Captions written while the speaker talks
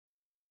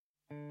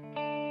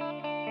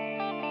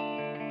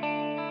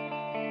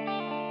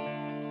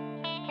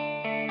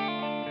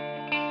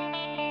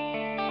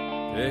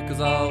Ти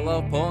казала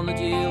в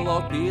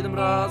понеділок підем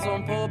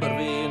разом по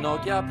барвінок,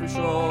 я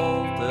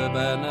прийшов,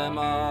 тебе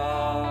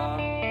нема.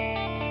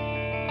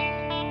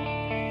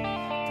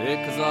 Ти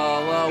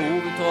казала у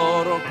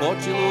вівторок,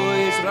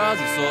 поцілуєш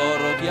разів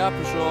 40, я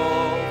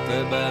прийшов,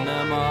 тебе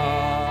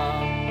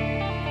нема.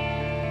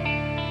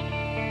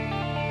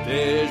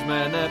 Ти ж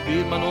мене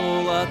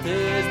підманула, ти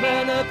ж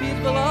мене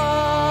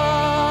підвела,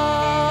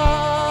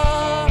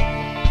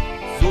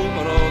 з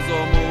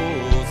морозом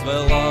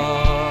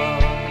звела.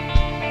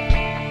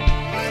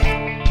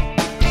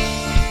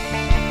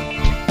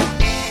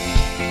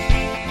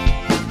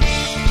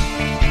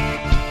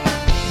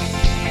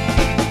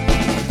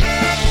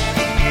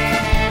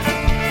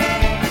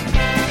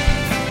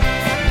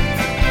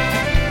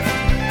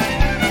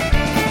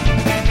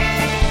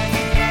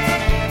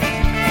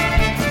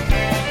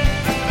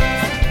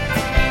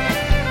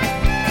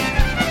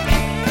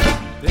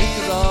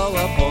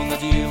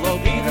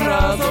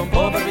 Разом по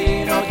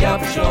барвінок, я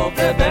прийшов,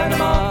 тебе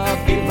нема.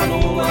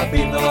 Підманула,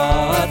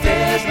 підвела,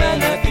 ти ж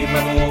мене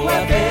підманула,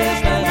 ти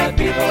ж мене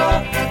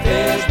підвела,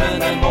 ти ж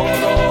мене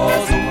молодого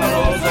з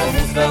морозом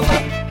звела.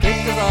 Ти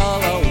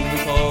казала у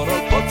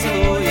вівторок,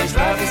 поцілуєш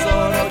разів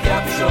 40,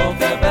 я прийшов,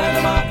 тебе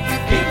нема.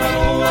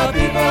 Підманула,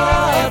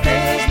 підвела,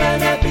 ти ж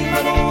мене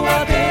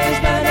підманула, ти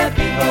ж мене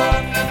підвела,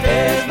 ти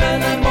ж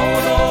мене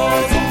молодого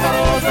з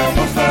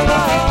морозом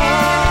звела.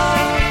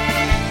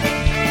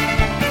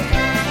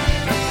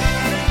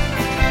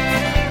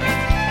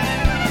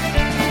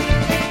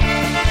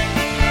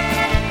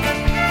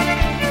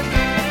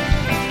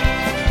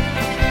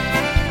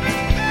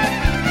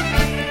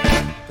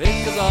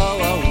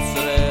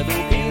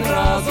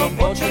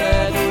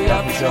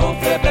 Щоб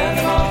тебе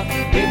нема,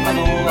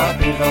 підманула,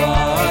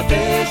 підвела, ти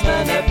ж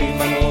мене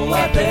підманула,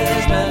 ти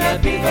ж мене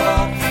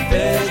підвела,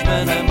 ти ж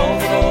мене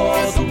молодого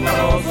з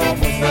морозом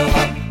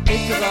звела. Ти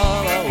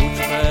казала у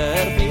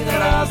четвер, піде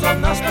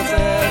разом на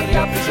шпацер,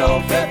 я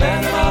прийшов,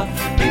 тебе нема,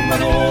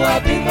 підманула,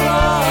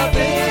 підвела,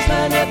 ти ж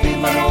мене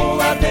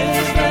підманула, ти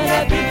ж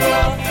мене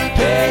підвела,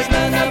 ти ж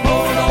мене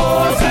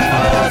молодого з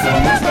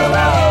морозом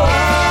звела.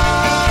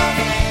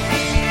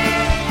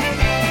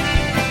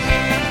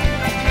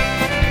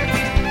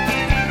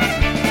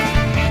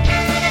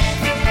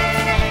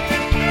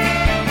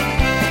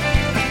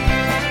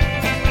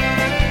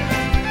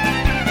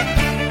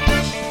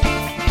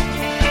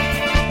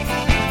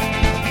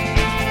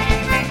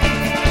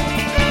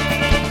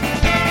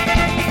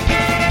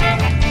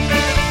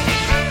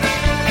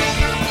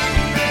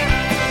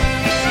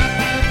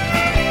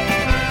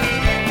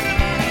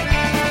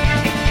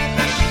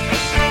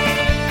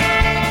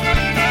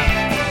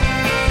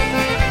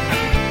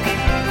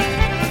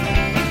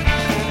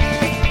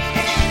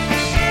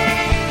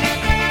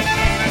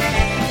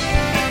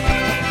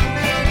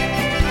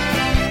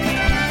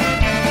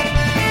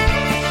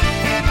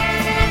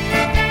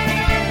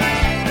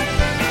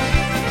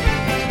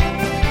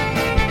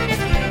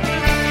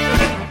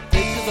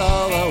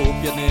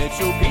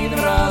 Підем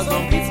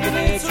разом під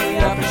спідницю,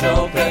 я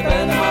прийшов,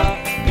 тебе нема.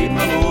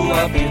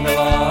 Підманула,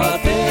 підвела,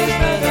 ти ж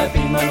мене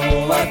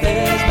підманула, ти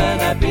ж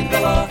мене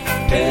підвела,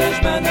 ти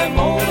ж мене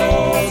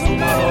молодого з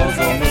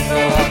морозом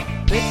звела.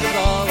 Ти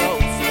казала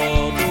у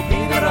суботу,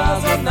 підем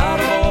разом на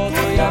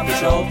роботу, я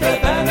прийшов,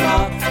 тебе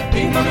нема.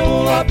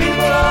 Підманула,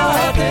 підвела,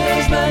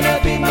 ти ж мене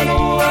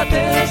підманула,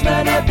 ти ж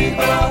мене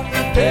підвела,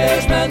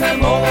 ти ж мене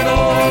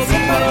молодого з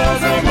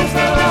морозом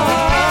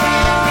звела.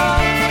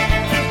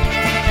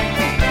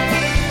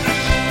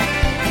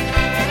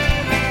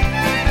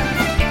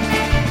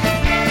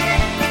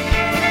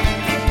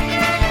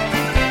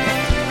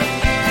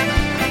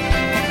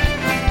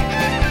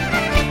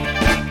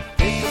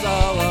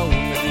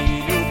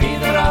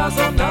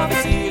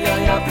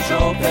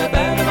 Щоб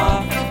тебе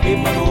нема,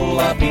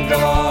 підманула,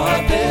 підвела,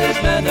 ти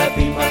ж мене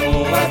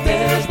підманула, ти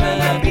ж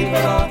мене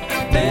підвела,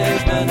 ти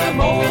ж мене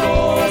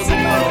молодого з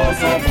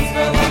морозом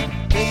звела.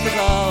 Ти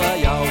казала,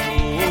 я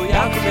умру,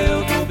 я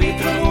купив тобі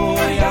труну,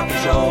 я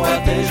прийшов,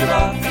 а ти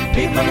жива.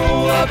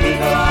 Підманула,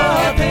 підвела,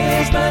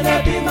 ти ж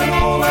мене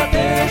підманула,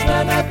 ти ж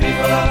мене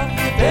підвела,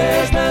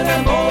 ти ж мене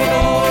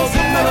молодого з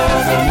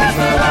морозом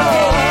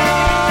звела.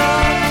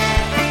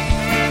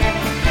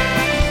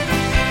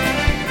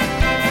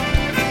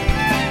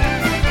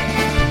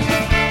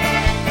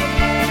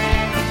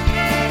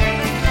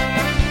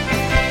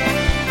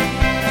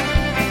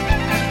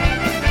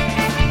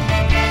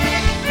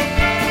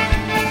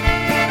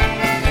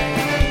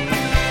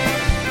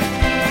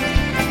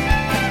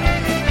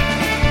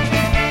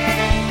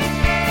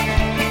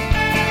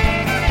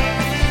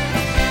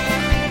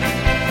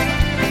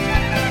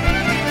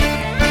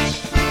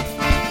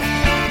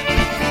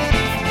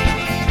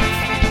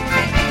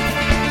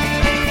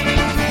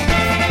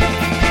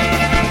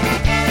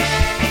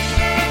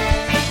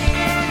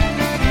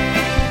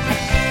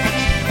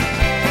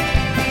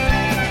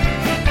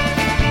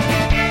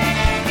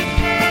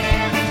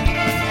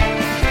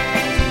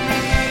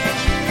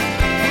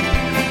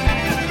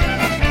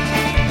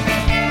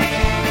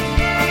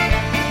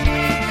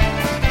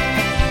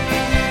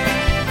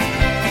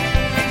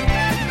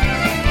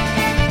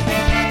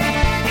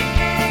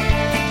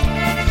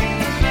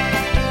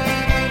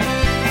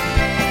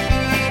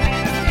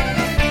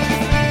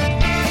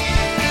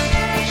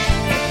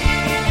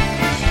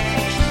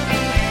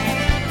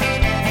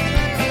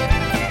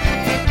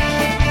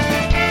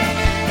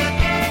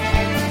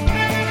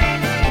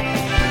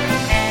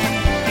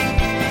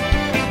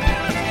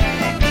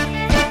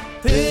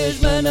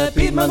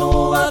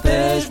 підманула,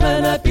 ти ж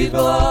мене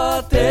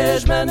підвела, ти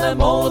ж мене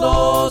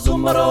молодо з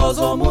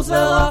морозом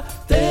узвела,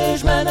 ти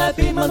ж мене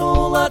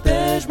підманула,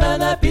 ти ж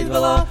мене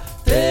підвела,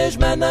 ти ж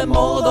мене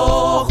молодо,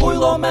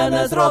 хуйло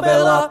мене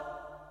зробила.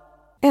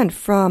 And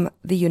from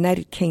the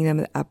United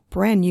Kingdom, a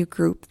brand new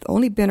group,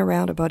 only been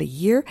around about a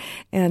year,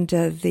 and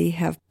they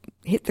have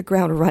hit the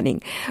ground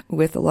running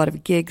with a lot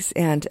of gigs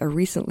and a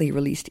recently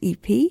released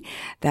EP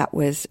that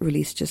was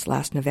released just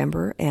last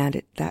November.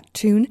 And that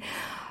tune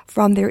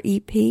from their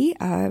EP,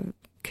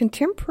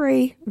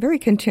 very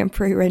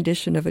contemporary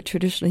rendition of a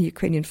traditional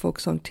Ukrainian folk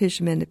song,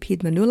 Tij Mene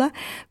Pidmanula.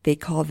 They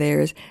call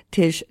theirs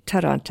Tij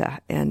Taranta.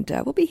 And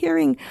we'll be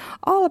hearing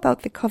all about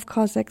the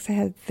Kovkozeks. I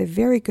had the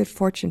very good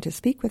fortune to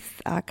speak with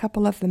a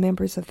couple of the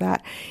members of that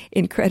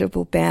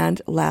incredible band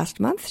last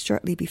month,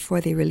 shortly before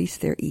they released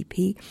their EP.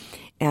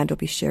 And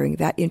I'll be sharing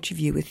that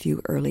interview with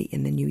you early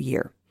in the new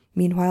year.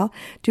 Meanwhile,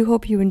 do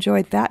hope you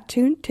enjoyed that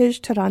tune, Tij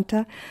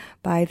Taranta,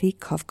 by the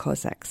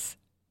Kovkozeks.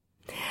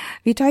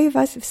 Вітаю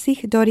вас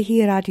всіх,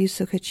 дорогі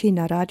радіослухачі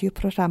на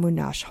радіопрограму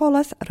 «Наш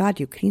голос»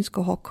 Радіо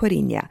Українського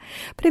коріння.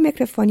 При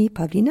мікрофоні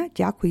Павліна,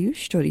 дякую,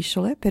 що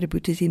рішили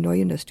перебути зі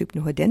мною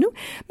наступну годину.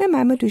 Ми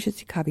маємо дуже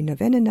цікаві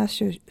новини на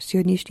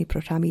сьогоднішній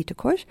програмі і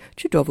також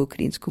чудову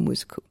українську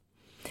музику.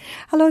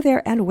 Hello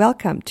there and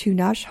welcome to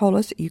Nash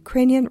Holos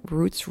Ukrainian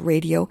Roots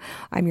Radio.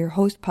 I'm your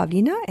host,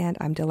 Pavlina, and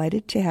I'm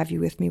delighted to have you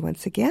with me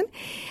once again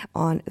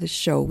on the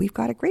show. We've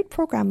got a great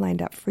program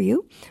lined up for you.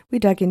 We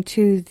dug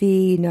into the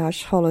Nash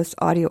Holos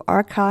audio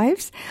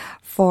archives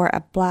for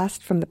a blast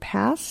from the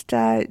past.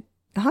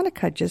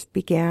 Hanukkah just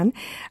began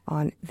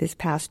on this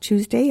past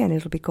Tuesday, and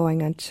it'll be going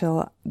until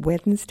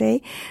Wednesday.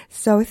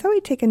 So I thought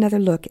we'd take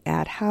another look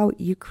at how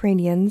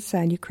Ukrainians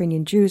and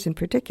Ukrainian Jews in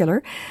particular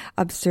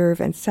observe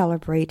and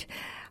celebrate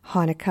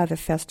Hanukkah, the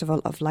Festival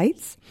of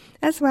Lights.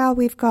 As well,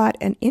 we've got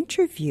an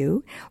interview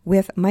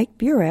with Mike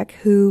Burek,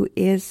 who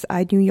is a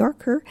New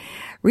Yorker,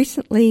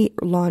 recently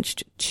launched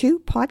 2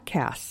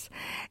 podcasts,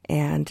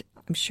 and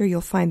I'm sure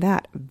you'll find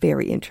that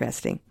very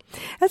interesting.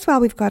 As well,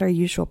 we've got our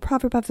usual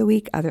proverb of the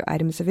week, other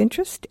items of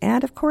interest,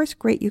 and of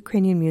course, great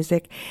Ukrainian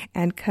music.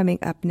 And coming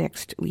up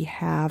next, we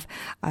have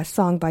a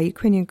song by a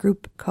Ukrainian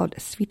group called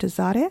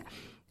Svitozare,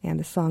 and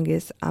the song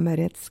is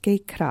Ameretsky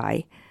Krai,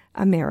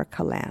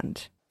 America Land.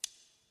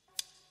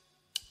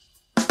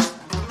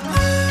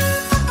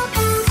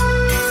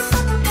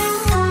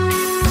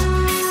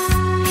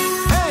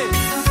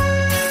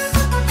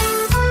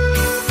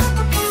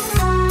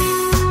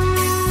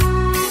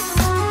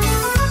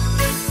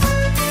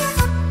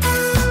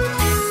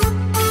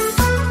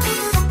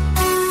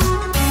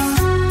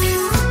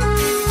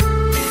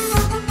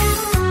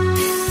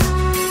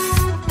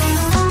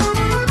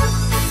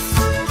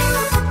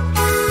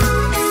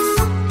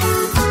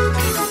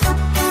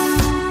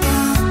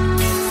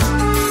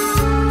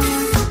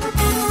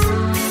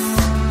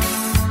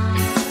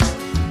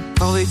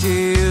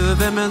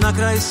 На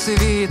край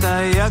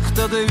світа, як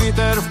тоді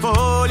вітер в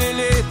полі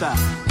літа,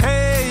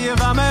 гей,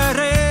 в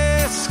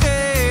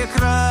америцький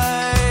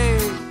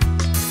край.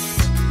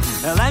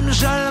 Лем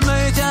жаль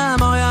митя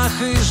моя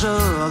хижо,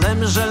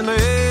 лем жаль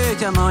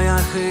митя моя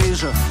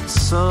хижо,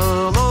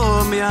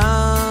 солом'яна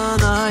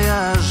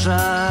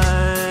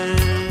жаль.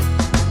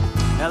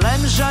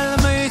 Лем жаль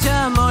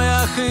митя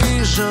моя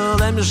хижо,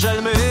 лем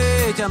жаль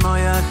митя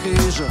моя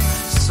хижо,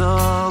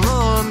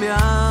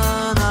 солом'яна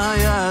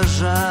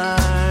жаль.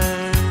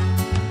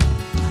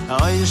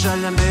 Ой,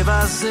 жаль ми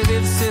вас,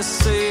 вівці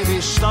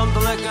сиві,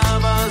 штомплика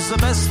вас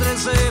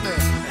безстрезими,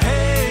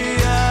 гей,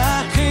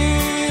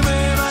 якими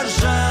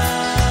вважай.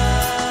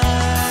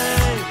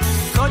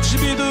 Хоч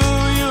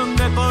бідую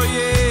не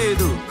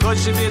поїду, хоч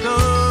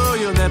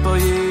бідую не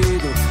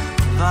поїду,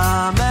 в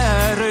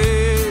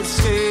америцький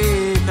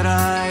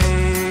край.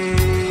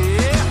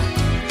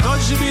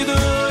 Хоч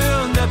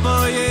бідую не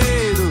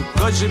поїду,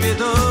 хоч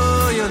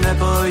бідую не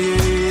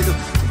поїду,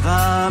 в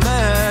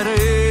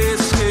америцький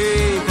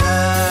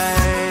край.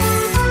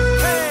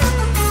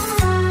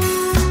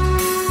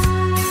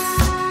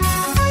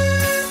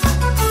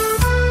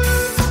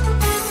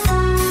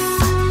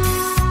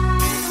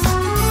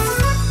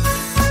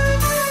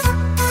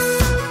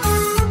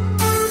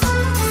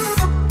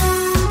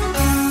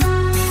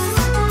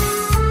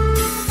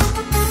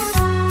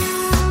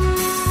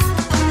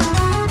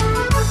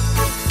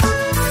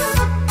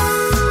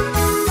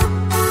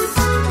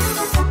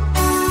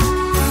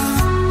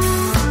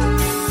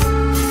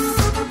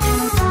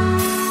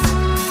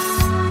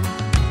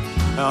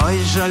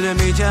 Жаль,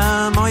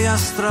 митя моя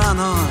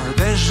страно,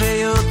 де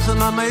живуть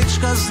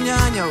мамичка з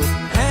няню,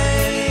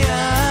 гей,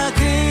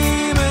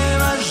 якими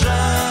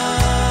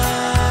вважай.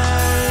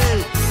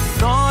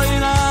 То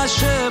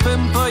іначе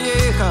бим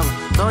поїхав,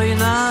 то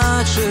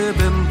іначе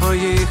бим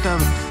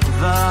поїхав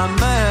в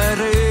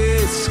америцький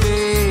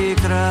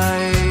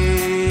край.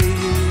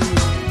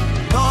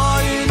 То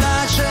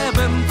іначе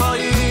бим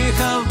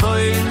поїхав, то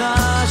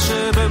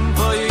іначе бим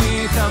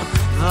поїхав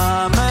в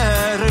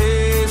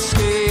америцький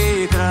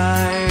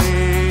край.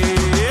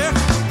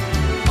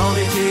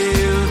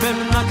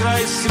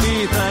 Край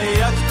світа,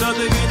 як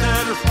тоді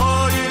вітер в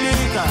полі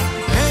літа,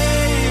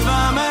 гей, в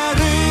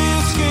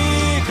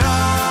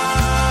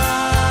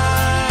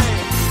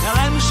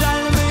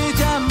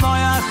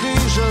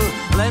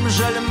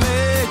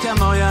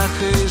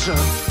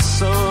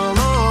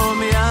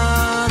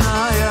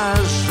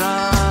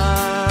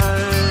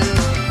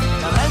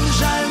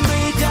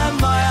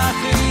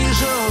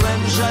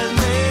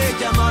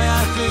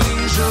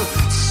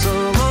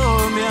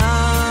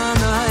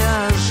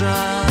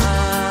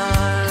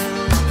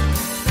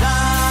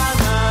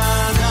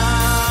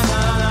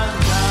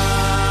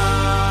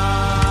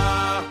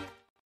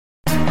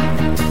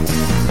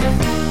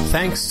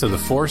Thanks to the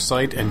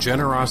foresight and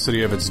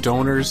generosity of its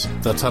donors,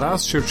 the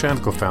Taras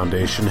Shevchenko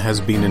Foundation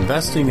has been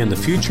investing in the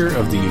future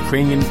of the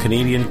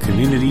Ukrainian-Canadian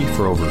community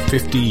for over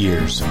 50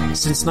 years.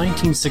 Since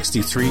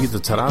 1963, the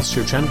Taras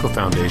Shevchenko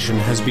Foundation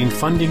has been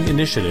funding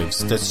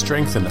initiatives that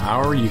strengthen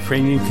our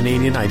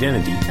Ukrainian-Canadian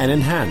identity and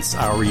enhance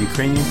our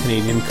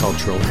Ukrainian-Canadian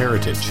cultural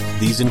heritage.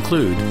 These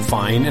include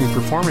fine and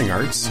performing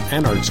arts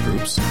and arts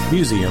groups,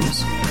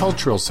 museums,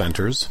 cultural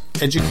centers,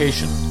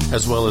 education,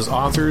 as well as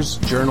authors,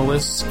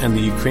 journalists, and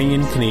the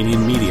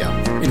Ukrainian-Canadian media,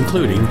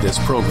 including this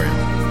program.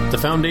 The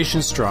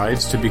foundation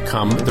strives to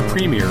become the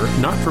premier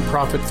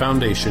not-for-profit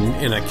foundation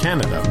in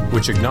Canada,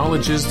 which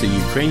acknowledges the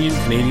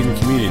Ukrainian-Canadian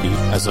community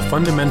as a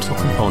fundamental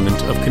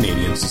component of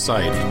Canadian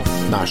society.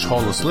 Nash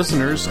Holos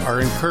listeners are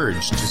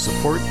encouraged to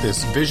support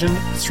this vision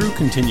through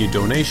continued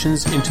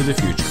donations into the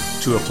future.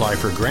 To apply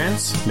for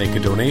grants, make a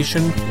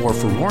donation, or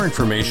for more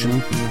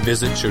information,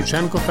 visit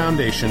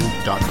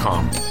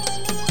ShevchenkoFoundation.com.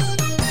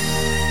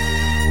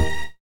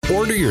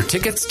 Order your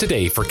tickets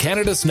today for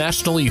Canada's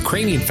National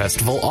Ukrainian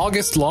Festival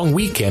August long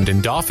weekend in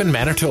Dauphin,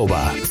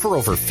 Manitoba. For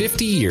over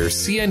 50 years,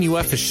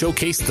 CNUF has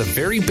showcased the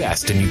very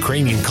best in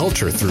Ukrainian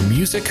culture through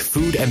music,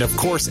 food, and of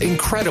course,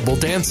 incredible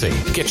dancing.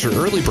 Get your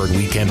early bird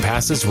weekend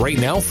passes right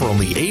now for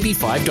only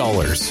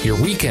 $85. Your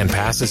weekend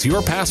pass is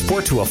your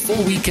passport to a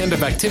full weekend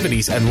of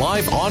activities and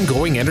live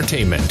ongoing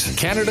entertainment.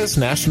 Canada's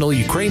National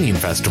Ukrainian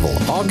Festival,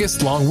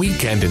 August long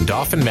weekend in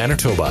Dauphin,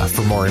 Manitoba.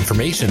 For more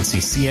information, see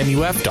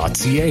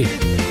cnuf.ca.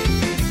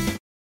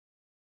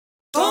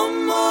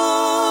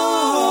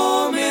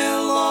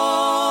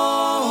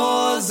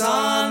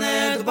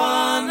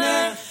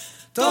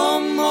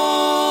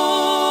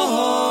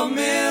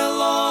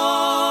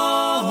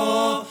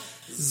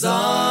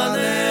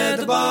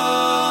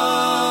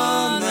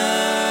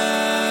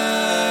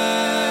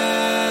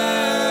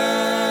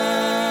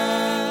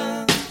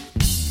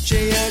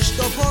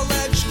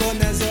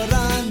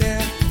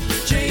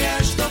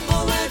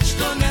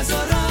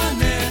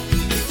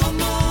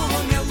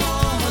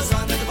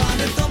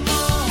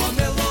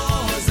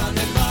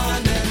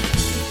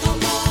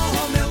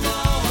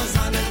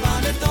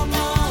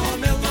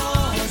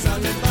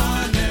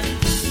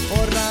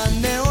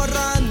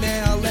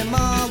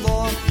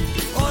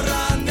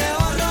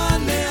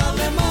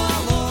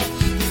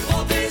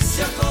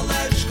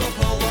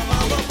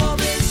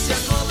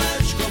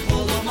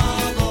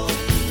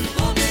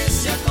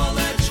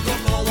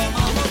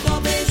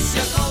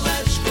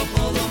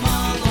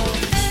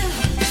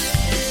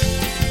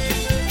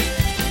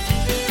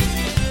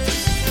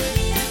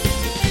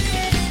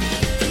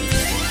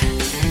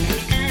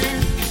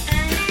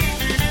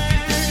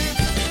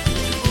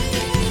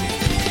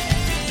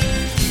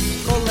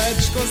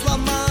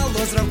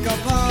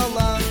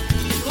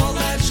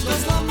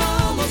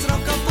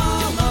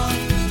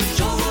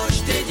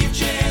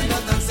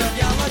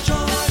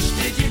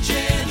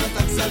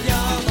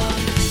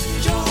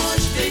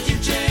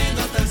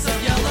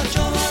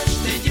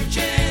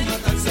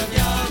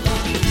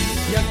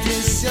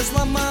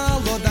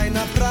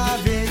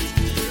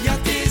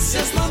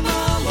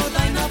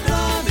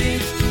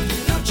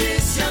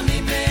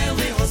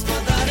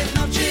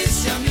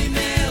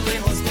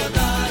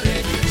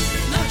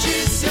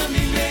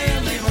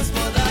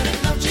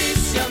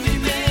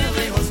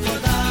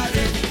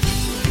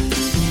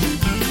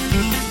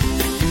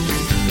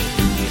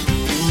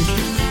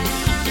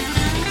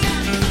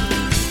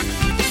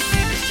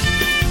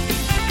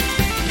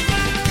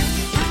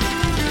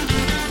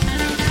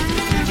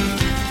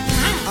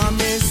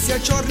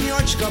 Чорні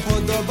очка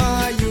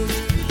подобають,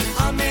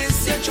 а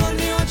мисля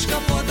чорні очка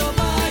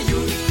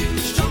подобають,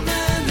 що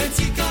мене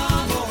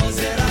цікаво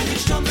озирають,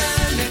 що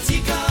мене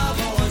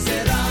цікаво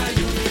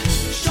озирають,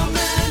 що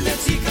мене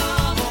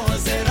цікаво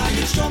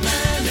озирають, що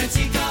мене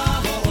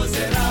цікаво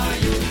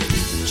озирають.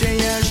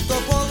 Чиє ж то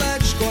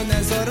полечко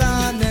не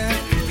зоране,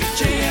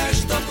 чиє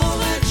ж то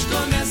полечко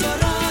не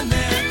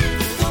зоране,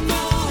 то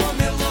мого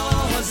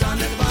милого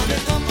занедбане,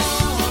 то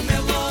мого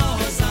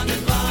милого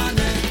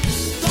занедбане,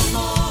 то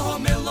мого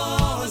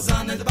милого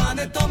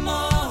занедбане, то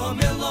мого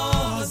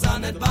милого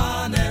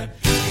занедбане, то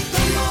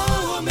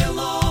мого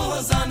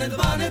милого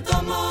занедбане,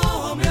 то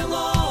мого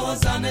милого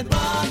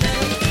занедбане,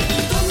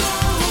 то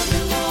мого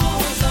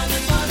милого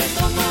занедбане,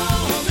 то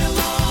мого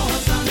милого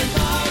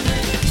занедбане,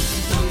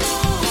 то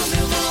мого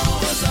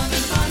милого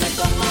занедбане,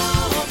 то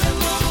мого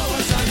милого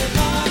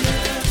занедбане.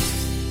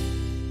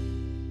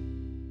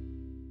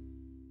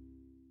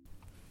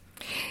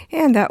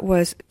 And that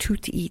was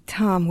Tuti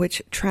Tam,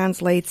 which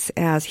translates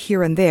as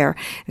here and there.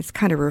 It's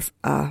kind of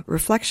a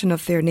reflection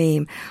of their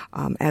name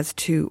as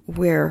to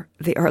where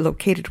they are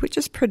located, which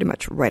is pretty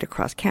much right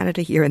across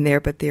Canada, here and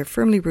there, but they're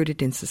firmly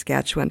rooted in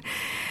Saskatchewan.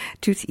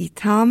 Tuti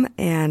Tam,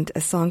 and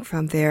a song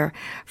from their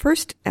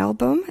first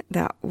album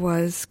that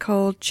was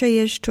called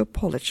Cheyez to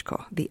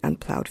Polechko, The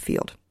Unplowed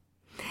Field.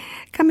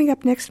 Coming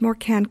up next, more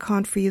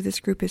CanCon for you. This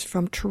group is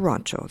from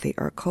Toronto. They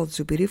are called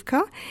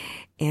Zubirivka,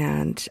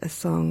 and a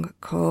song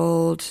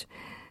called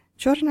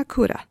Chorna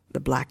Kura, The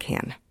Black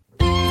Hen.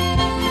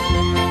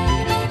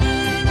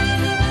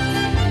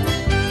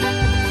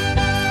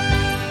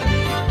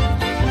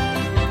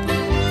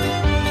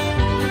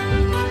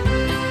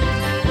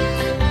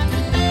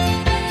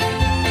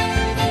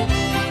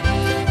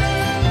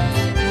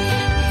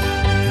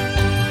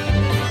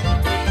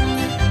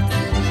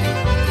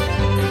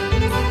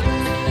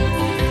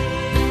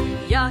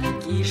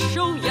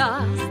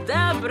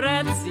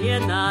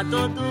 ціна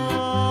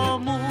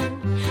додому,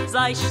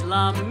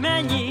 зайшла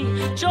мені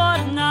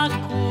чорна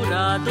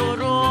кура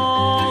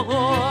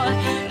дорогу.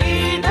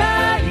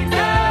 Іде,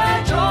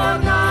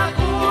 чорна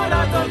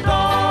кура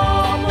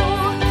додому,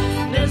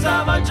 не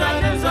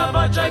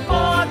заваджай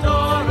по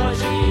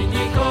дорожі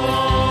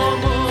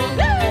нікому.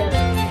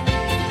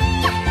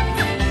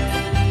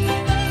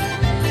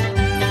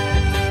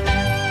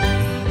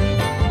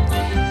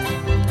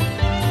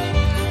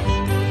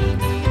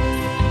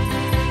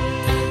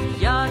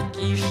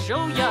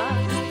 Ішов я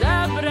з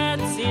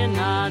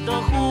Дебрецена до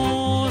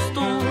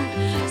хусту,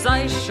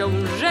 зайшов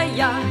же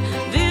я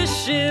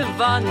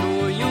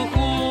вишиваною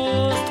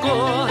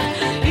хустку.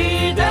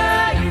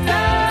 Іде,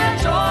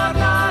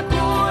 чорна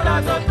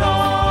кура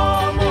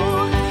додому,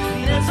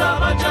 не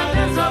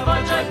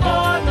заваджай по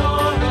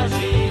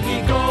дорожі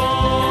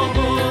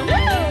нікому.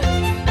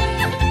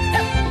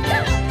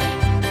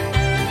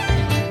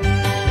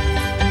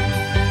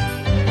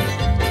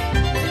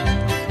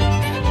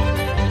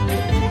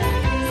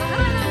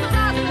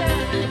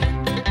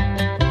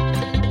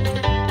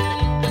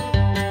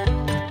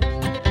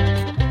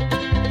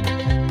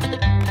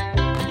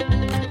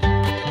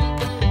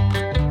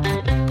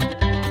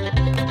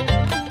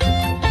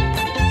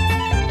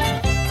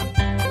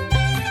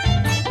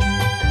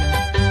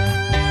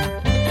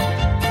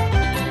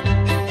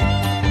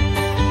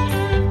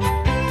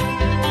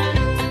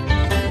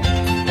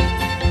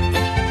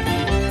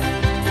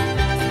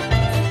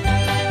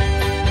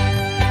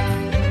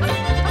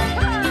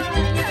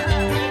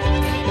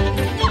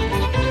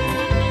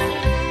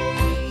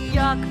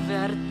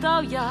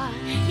 Я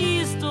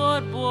із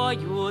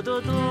торбою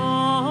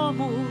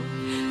додому,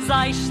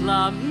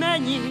 зайшла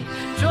мені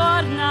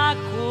чорна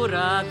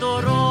кура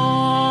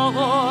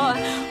дорогу.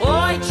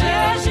 Ой,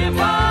 чи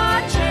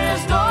жива, чи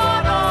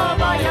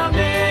здорова я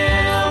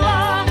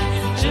мила,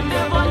 чим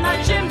би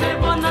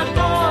вона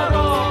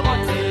дорога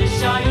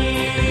тиша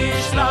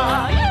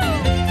йшла.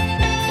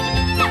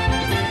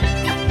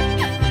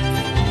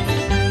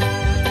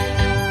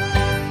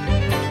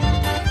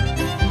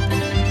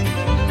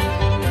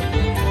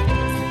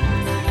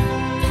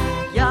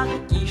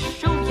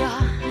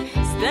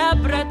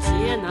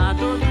 Дебрецена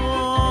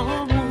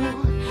додому,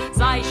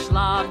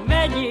 зайшла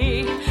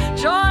мені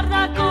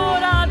чорна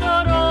кура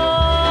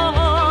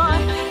дорога.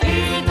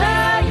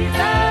 Іде,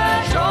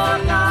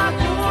 чорна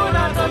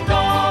кура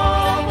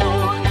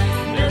додому,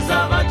 не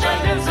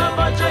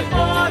заваджай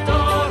по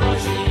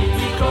дорожі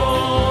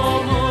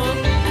нікому.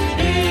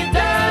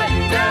 Іде,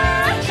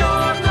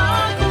 чорна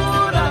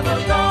кура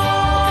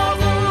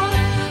додому,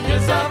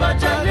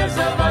 не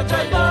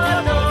заваджай по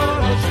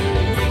дорожі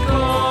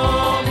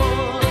нікому.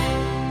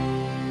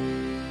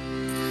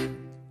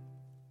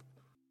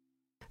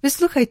 Ви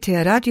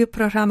слухаєте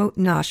радіопрограму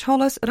 «Наш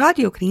голос»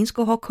 Радіо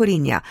Українського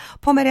коріння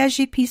по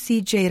мережі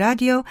PCJ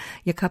Radio,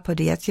 яка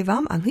подається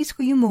вам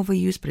англійською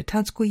мовою з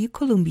Британської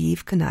Колумбії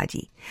в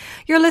Канаді.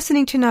 You're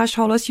listening to «Наш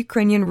голос»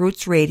 Ukrainian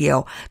Roots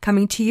Radio,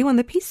 coming to you on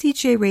the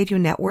PCJ Radio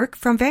Network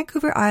from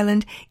Vancouver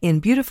Island in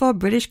beautiful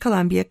British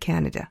Columbia,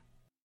 Canada.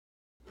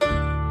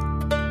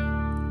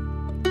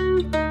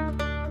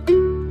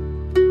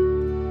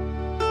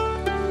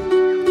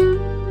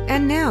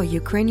 And now,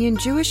 Ukrainian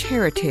Jewish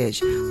Heritage.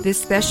 This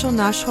special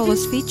Nash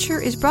Holos feature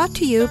is brought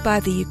to you by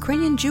the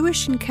Ukrainian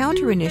Jewish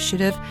Encounter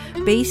Initiative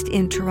based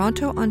in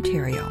Toronto,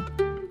 Ontario.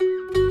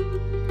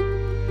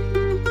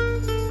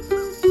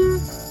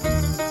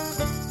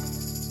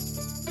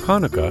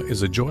 Hanukkah is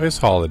a joyous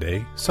holiday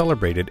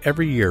celebrated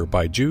every year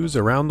by Jews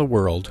around the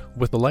world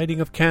with the lighting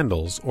of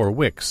candles or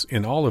wicks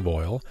in olive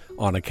oil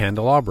on a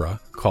candelabra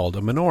called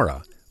a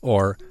menorah,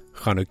 or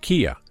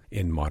Chanukiah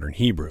in modern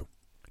Hebrew.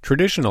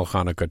 Traditional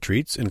Hanukkah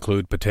treats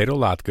include potato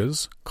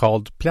latkes,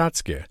 called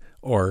pляцки,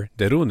 or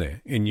derune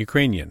in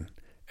Ukrainian,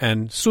 and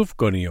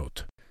sufgoniot,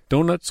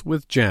 donuts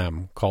with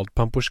jam, called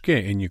pampushke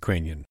in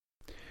Ukrainian.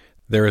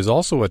 There is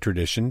also a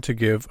tradition to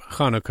give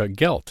Hanukkah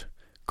gelt,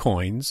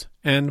 coins,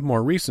 and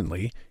more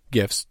recently,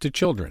 gifts to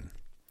children.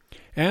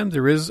 And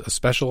there is a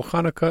special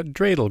Hanukkah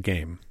dreidel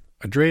game.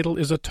 A dreidel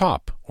is a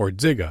top, or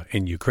dziga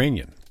in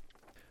Ukrainian.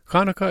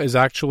 Hanukkah is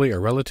actually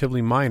a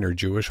relatively minor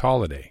Jewish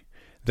holiday.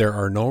 There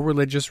are no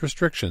religious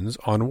restrictions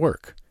on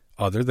work,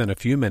 other than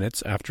a few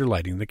minutes after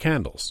lighting the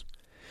candles.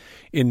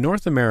 In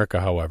North America,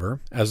 however,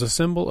 as a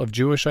symbol of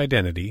Jewish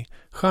identity,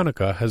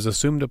 Hanukkah has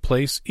assumed a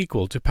place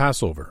equal to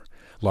Passover,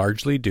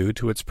 largely due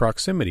to its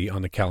proximity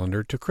on the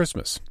calendar to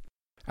Christmas.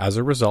 As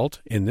a result,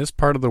 in this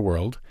part of the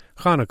world,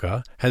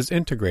 Hanukkah has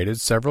integrated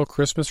several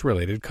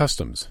Christmas-related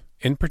customs,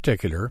 in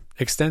particular,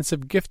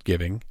 extensive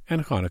gift-giving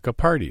and Hanukkah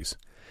parties.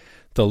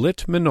 The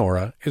lit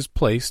menorah is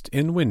placed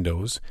in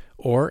windows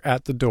or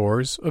at the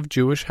doors of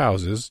Jewish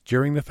houses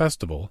during the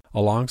festival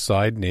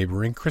alongside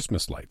neighboring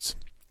Christmas lights.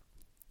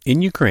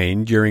 In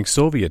Ukraine, during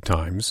Soviet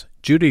times,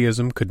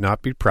 Judaism could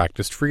not be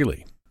practiced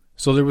freely,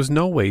 so there was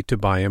no way to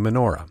buy a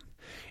menorah.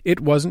 It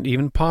wasn't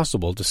even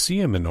possible to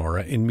see a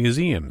menorah in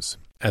museums,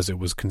 as it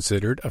was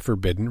considered a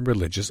forbidden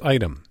religious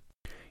item.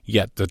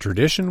 Yet the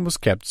tradition was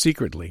kept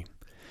secretly.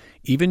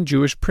 Even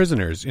Jewish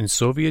prisoners in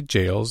Soviet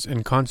jails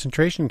and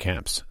concentration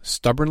camps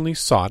stubbornly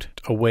sought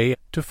a way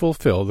to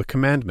fulfill the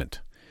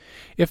commandment.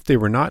 If they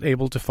were not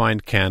able to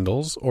find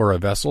candles or a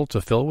vessel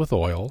to fill with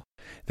oil,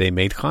 they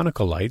made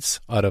Hanukkah lights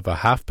out of a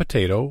half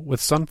potato with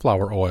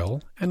sunflower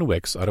oil and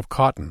wicks out of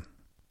cotton.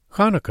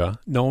 Hanukkah,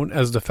 known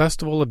as the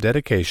Festival of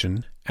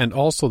Dedication and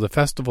also the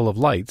Festival of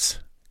Lights,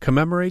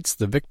 commemorates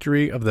the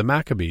victory of the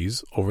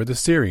Maccabees over the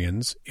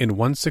Syrians in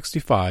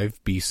 165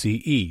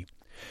 BCE.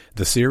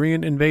 The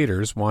Syrian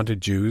invaders wanted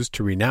Jews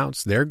to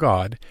renounce their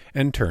God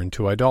and turn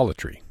to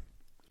idolatry.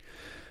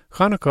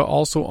 Hanukkah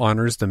also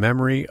honors the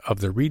memory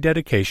of the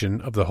rededication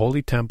of the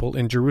Holy Temple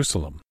in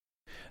Jerusalem.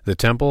 The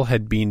temple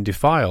had been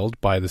defiled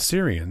by the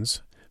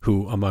Syrians,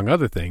 who, among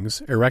other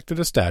things, erected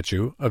a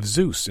statue of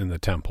Zeus in the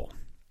temple.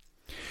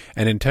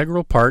 An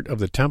integral part of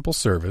the temple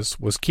service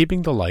was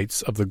keeping the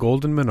lights of the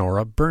golden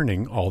menorah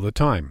burning all the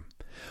time.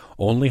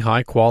 Only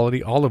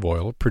high-quality olive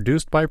oil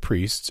produced by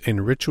priests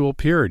in ritual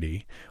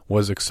purity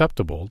was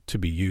acceptable to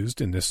be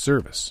used in this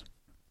service.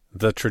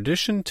 The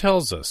tradition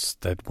tells us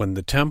that when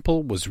the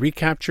temple was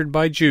recaptured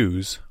by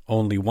Jews,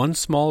 only one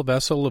small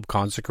vessel of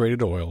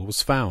consecrated oil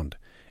was found,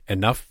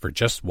 enough for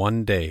just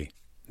one day.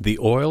 The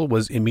oil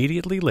was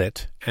immediately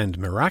lit, and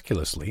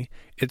miraculously,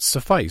 it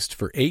sufficed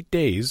for 8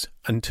 days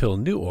until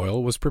new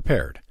oil was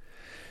prepared.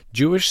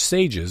 Jewish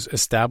sages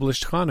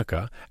established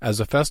Hanukkah as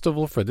a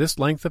festival for this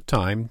length of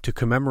time to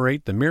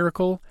commemorate the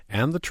miracle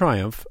and the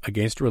triumph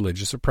against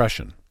religious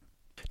oppression.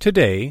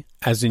 Today,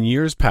 as in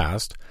years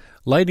past,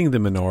 lighting the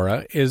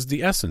menorah is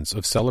the essence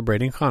of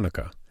celebrating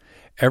Hanukkah.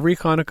 Every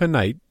Hanukkah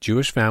night,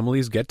 Jewish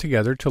families get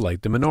together to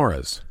light the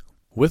menorahs,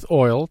 with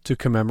oil to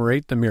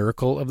commemorate the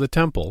miracle of the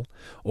temple,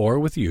 or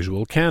with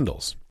usual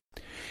candles.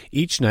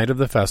 Each night of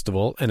the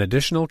festival, an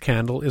additional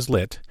candle is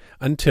lit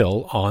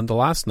until, on the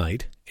last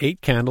night,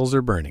 8 candles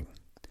are burning.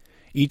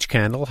 Each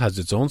candle has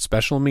its own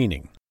special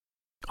meaning.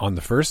 On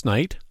the first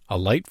night, a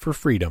light for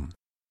freedom.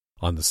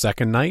 On the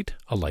second night,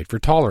 a light for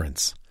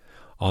tolerance.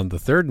 On the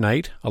third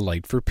night, a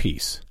light for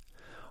peace.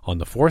 On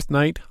the fourth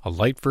night, a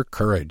light for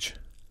courage.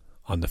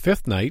 On the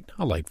fifth night,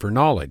 a light for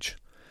knowledge.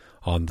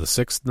 On the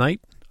sixth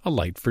night, a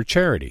light for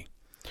charity.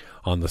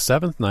 On the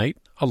seventh night,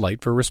 a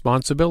light for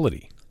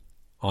responsibility.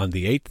 On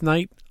the eighth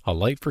night, a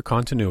light for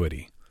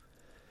continuity.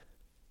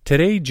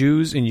 Today,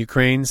 Jews in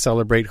Ukraine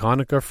celebrate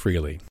Hanukkah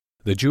freely.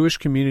 The Jewish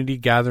community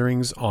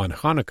gatherings on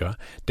Hanukkah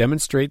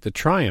demonstrate the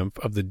triumph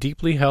of the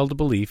deeply held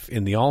belief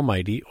in the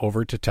Almighty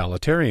over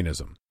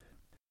totalitarianism.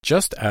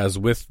 Just as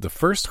with the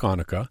first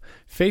Hanukkah,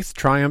 faith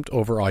triumphed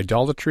over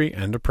idolatry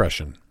and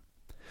oppression.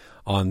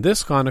 On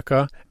this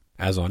Hanukkah,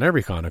 as on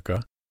every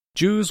Hanukkah,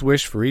 Jews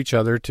wish for each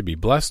other to be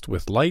blessed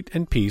with light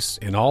and peace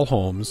in all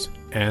homes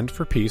and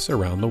for peace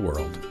around the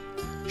world.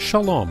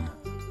 Shalom.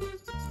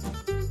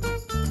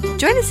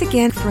 Join us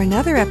again for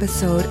another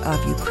episode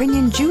of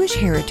Ukrainian Jewish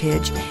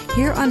Heritage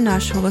here on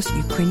Nash Holos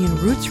Ukrainian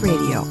Roots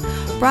Radio,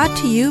 brought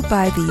to you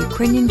by the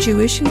Ukrainian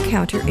Jewish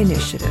Encounter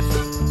Initiative.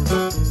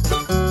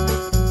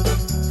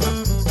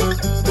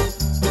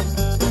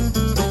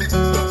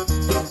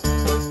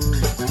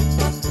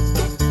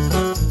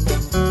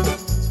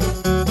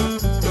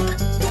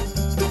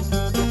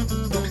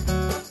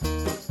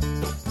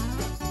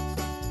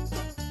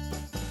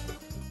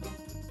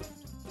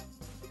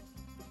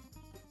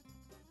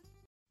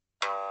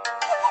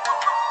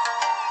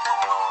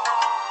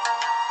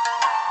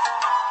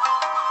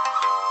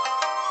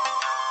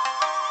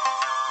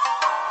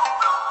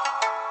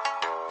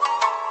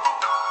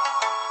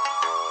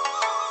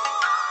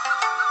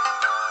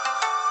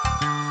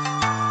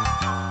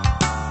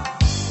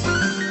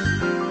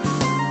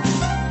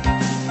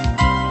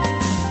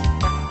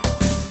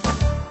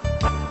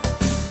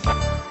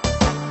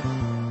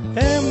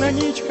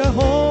 Нічка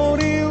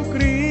гори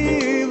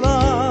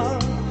вкрила,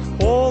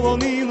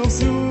 полонину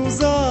всю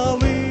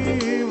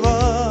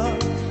залила,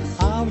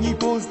 а в ній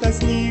постать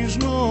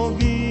сніжно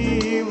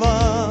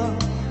біла,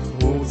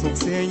 гуцул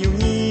Ксеню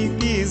в ній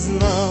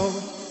пізнав.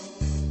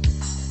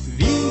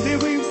 Він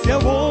дивився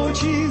в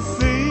очі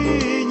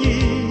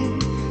сині,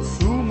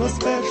 сумно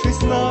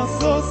спершись на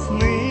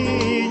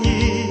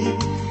соснині,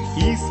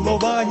 і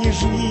слова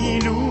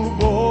ніжні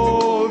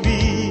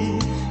любові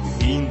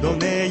він до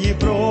неї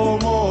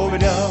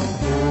промовляв.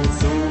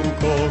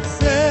 Гуцулко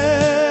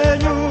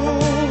Ксеню,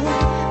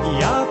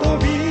 я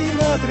тобі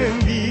на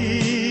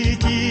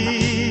трембіті,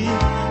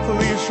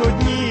 лиш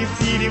одні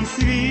в цілім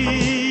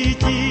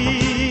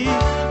світі,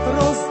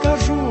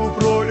 розкажу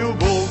про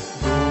любов.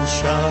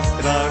 Душа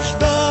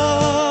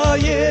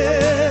страждає,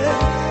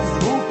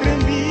 звук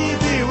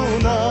трембіти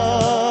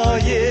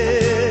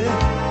лунає,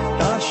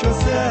 та що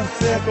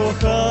серце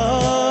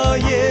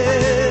кохає,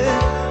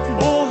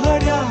 бо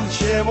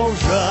гаряче, мов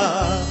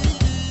жар.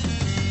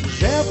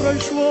 Вже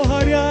пройшло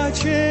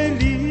гаряче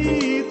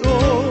літо,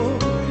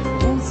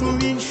 гуцул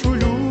іншу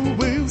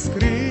любив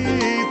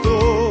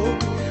скрито,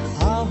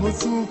 а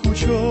гуцулку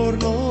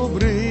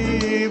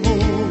чорнобриву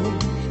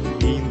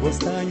він в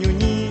останню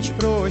ніч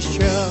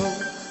прощав.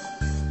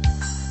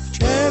 В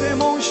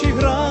Черемоші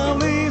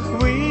грали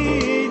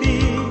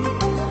хвилі,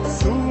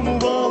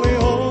 сумували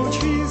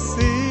очі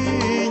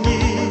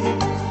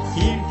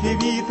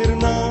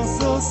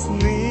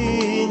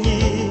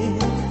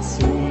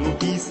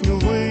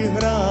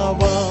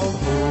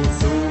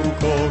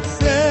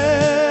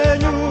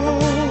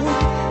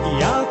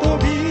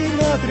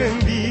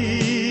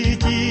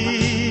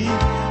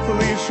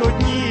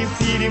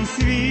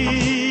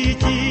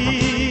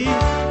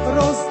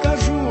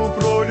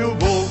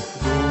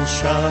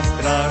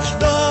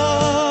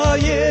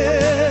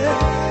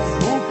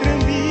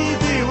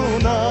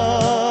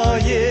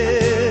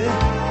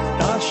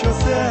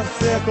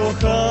серце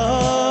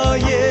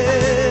кохає,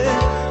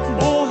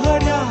 бо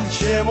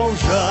гаряче, мов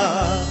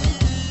жар.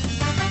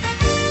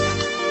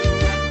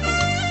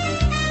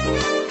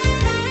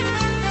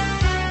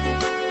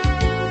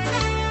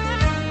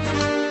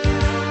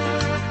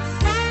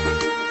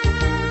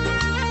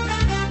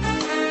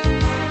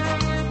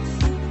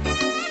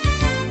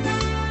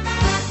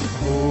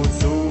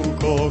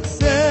 Гуцулко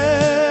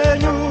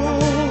Ксеню,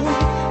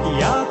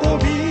 я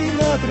тобі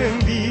на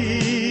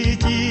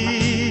трембіті,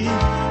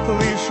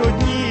 лиш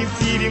одні в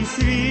цілім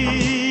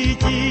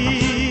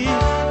світі,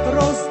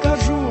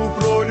 розкажу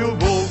про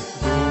любов,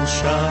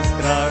 душа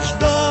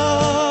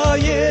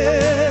страждає,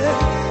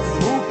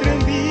 звук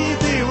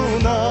трембіти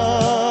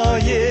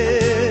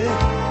лунає,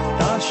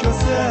 та що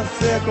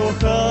серце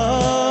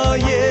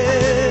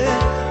кохає,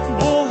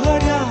 бо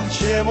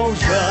гаряче, мов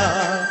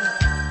жар.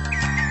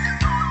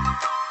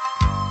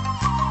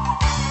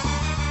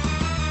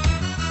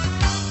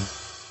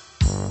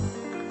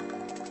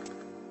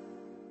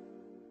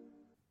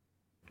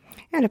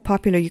 And a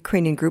popular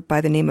Ukrainian group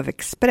by the name of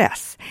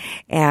Express,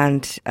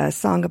 and a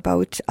song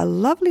about a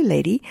lovely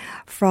lady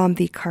from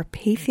the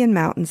Carpathian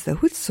Mountains, the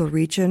Hutsul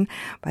region,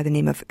 by the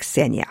name of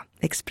Ksenia.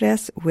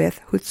 Express with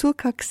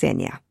Hutsulka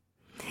Ksenia.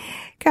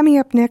 Coming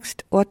up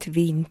next,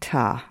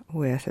 Otvinta,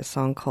 with a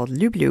song called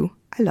Lublю,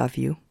 I Love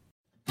You.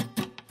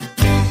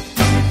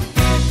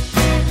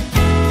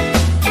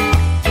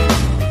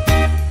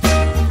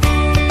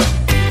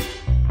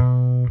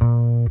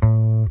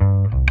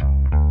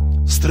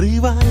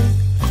 Стривай,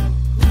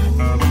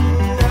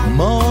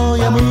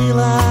 моя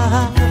мила,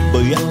 бо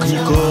як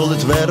ніколи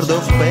твердо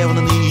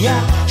впевнений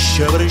я,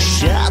 що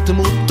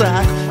верещатиму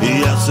так, і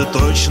я це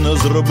точно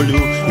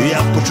зроблю,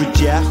 я в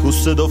почуттях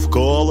усе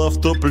довкола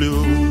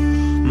втоплю,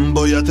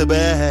 бо я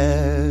тебе.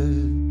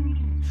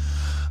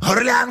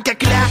 Горлянка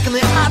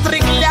клякне, а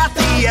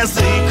триклятий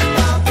язик,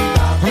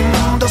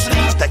 до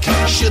слів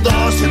таких ще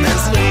досі не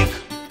звик.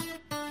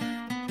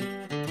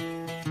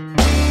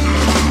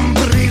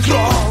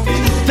 Прикро,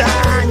 та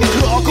ні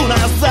кроку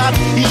назад,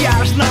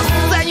 я ж на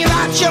сцені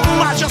наче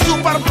мачо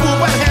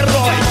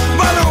супер-пупер-герой.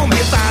 Балюм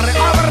гітари,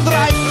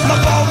 овердрайв, на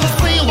повну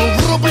силу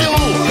врублю,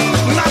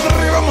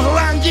 надривом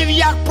гландів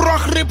як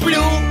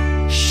прохриплю,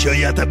 що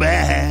я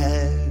тебе.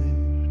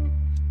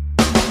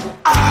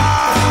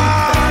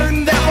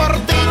 Не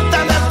бордить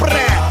та не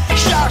пре,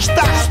 що ж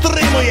так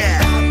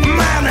стримує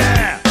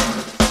мене?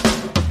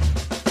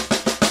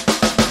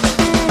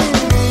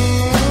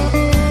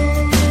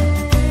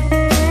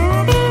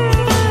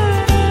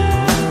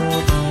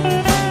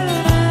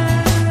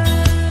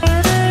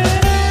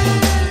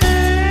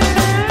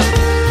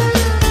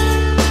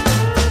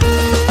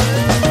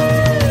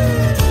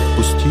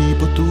 Пусті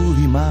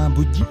потуги,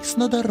 мабуть,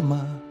 дійсно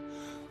дарма,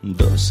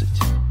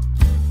 досить.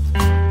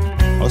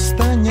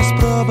 Остання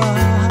спроба,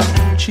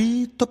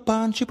 чи то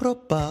пан, чи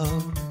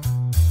пропав.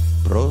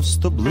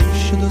 Просто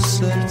ближче до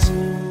серця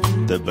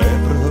тебе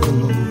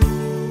пригорну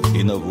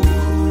і на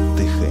вухо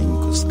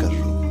тихенько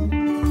скажу,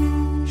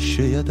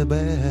 що я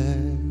тебе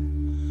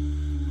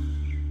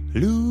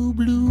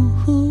люблю.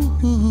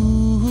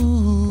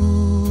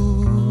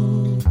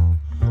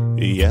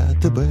 Я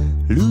тебе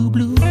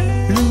люблю,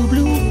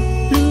 люблю,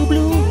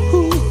 люблю.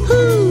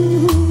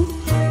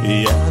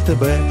 Я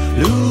тебе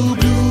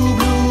люблю.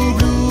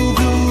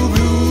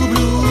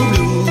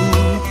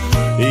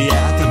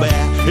 Я тебе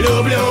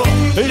люблю,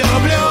 люблю,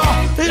 люблю,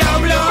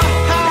 люблю.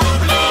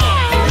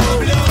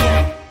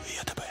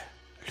 Я тебе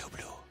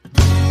люблю.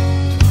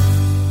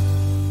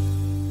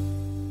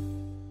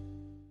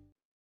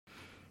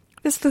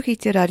 Ви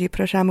слухаєте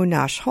радіопрограму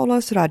 «Наш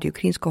голос» радіо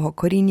українського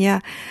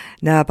коріння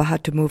на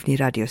багатомовній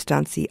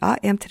радіостанції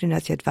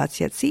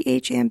AM1320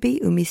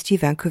 CHMB у місті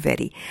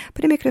Ванкувері.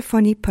 При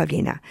мікрофоні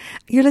Павліна.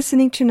 You're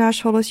listening to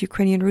 «Наш голос»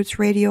 Ukrainian Roots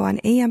Radio on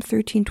AM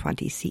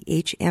 1320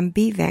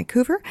 CHMB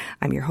Vancouver.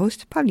 I'm your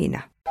host,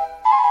 Pavlina.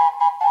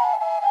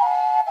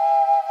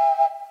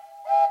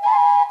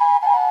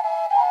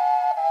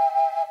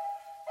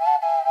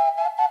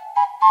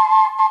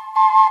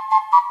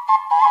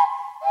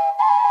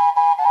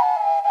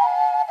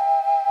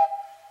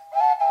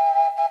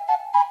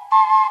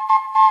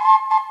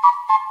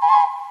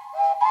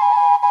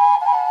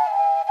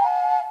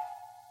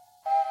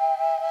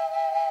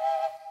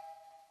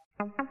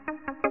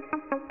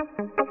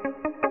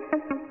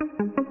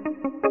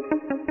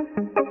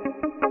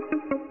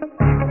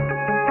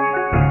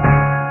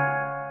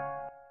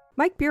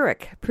 Mike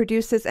Burek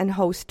produces and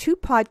hosts 2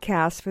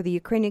 podcasts for the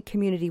Ukrainian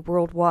community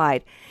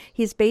worldwide.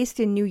 He's based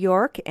in New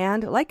York,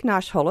 and like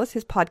Nash Holos,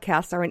 his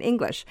podcasts are in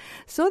English,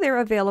 so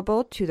they're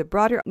available to the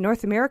broader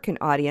North American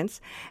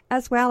audience,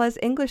 as well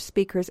as English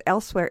speakers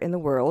elsewhere in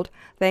the world,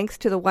 thanks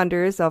to the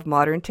wonders of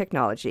modern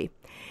technology.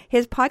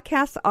 His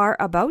podcasts are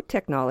about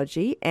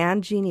technology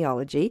and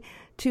genealogy,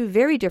 2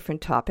 very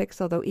different topics,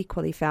 although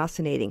equally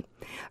fascinating.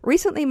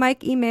 Recently,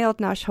 Mike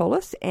emailed Nash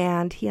Holos,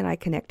 and he and I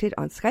connected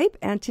on Skype,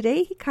 and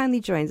today he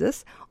kindly joins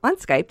us on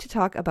Skype to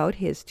talk about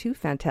his 2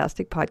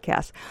 fantastic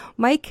podcasts.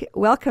 Mike,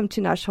 welcome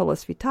to Nash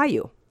Holos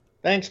Vitayu.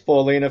 Thanks,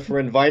 Paulina, for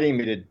inviting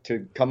me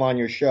to come on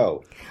your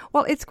show.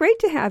 Well, it's great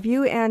to have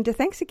you, and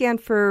thanks again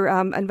for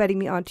inviting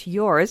me onto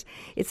yours.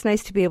 It's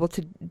nice to be able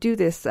to do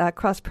this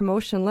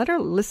cross-promotion. Let our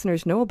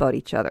listeners know about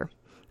each other.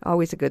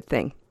 Always a good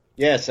thing.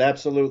 Yes,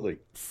 absolutely.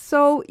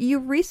 So you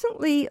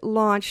recently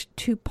launched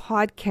 2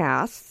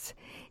 podcasts,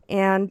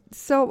 and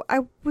so I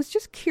was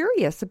just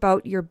curious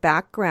about your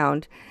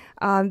background.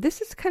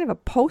 This is kind of a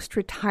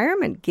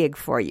post-retirement gig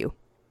for you.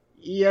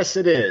 Yes,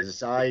 it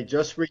is. I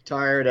just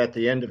retired at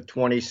the end of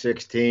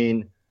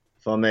 2016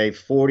 from a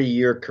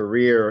 40-year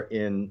career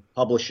in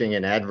publishing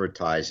and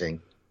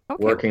advertising,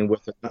 working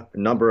with a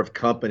number of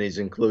companies,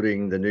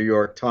 including the New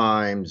York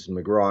Times,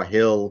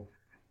 McGraw-Hill,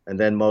 and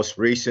then most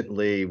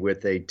recently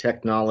with a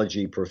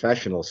technology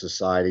professional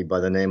society by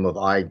the name of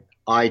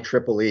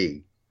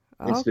IEEE,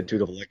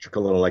 Institute of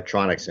Electrical and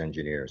Electronics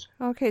Engineers.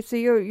 Okay, so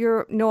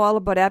you know all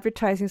about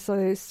advertising, so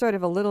there's sort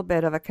of a little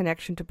bit of a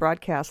connection to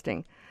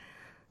broadcasting.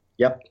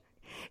 Yep.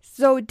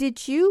 So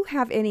did you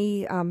have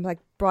any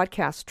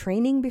broadcast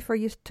training before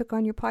you took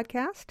on your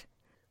podcast?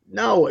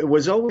 No, it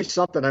was always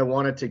something I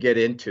wanted to get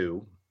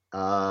into.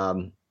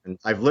 And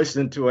I've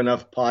listened to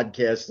enough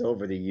podcasts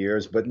over the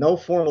years, but no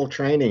formal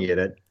training in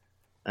it.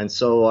 And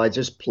so I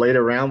just played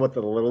around with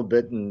it a little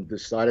bit and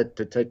decided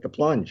to take the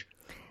plunge.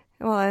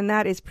 Well, and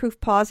that is proof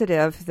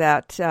positive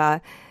that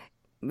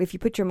if you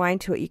put your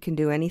mind to it, you can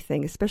do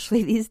anything,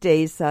 especially these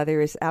days. There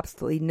is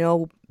absolutely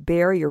no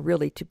barrier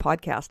really to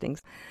podcasting.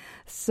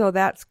 So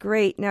that's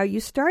great. Now,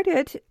 you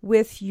started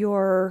with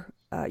your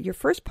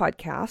first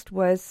podcast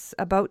was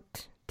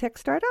about tech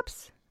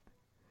startups?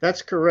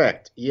 That's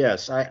correct.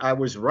 Yes. I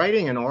was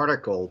writing an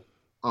article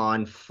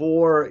on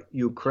 4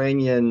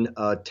 Ukrainian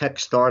tech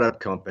startup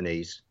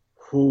companies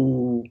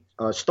who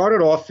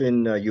started off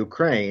in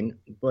Ukraine,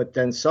 but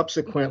then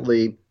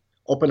subsequently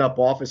opened up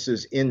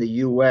offices in the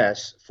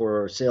U.S.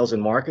 for sales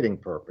and marketing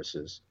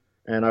purposes.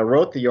 And I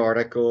wrote the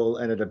article,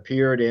 and it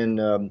appeared in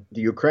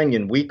the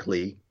Ukrainian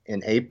Weekly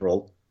in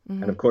April.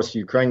 Mm-hmm. And of course, the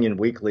Ukrainian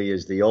Weekly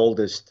is the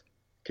oldest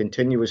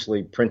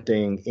continuously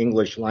printing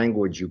English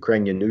language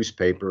Ukrainian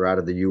newspaper out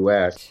of the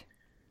U.S.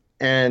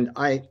 And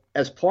I,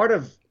 as part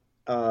of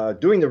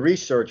doing the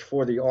research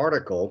for the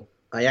article,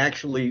 I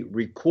actually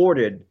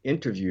recorded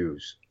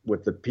interviews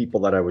with the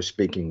people that I was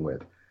speaking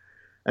with.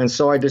 And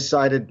so I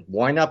decided,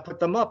 why not put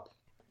them up?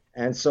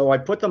 And so I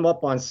put them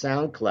up on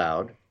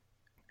SoundCloud,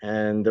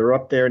 and they're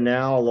up there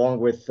now along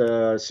with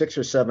 6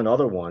 or 7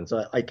 other ones.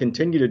 I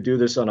continue to do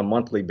this on a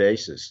monthly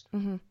basis.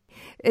 Mm-hmm.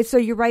 So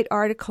you write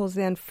articles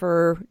then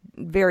for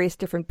various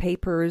different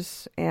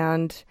papers,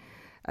 and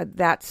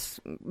that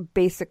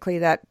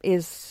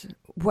is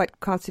what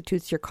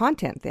constitutes your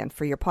content then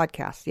for your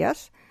podcast,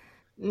 yes?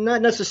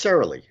 Not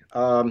necessarily.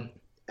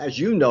 As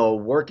you know,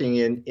 working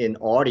in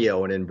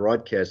audio and in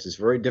broadcast is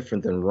very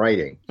different than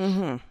writing.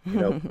 Mm-hmm.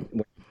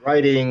 When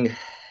writing,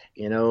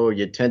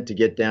 you tend to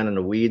get down in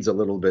the weeds a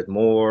little bit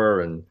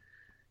more, and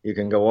you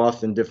can go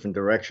off in different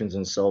directions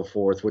and so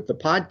forth. With the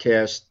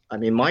podcast,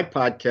 my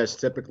podcasts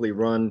typically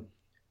run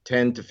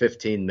 10 to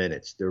 15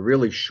 minutes. They're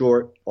really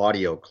short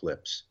audio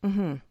clips.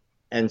 Mm-hmm.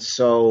 And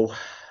so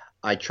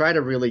I try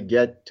to really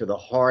get to the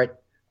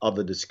heart of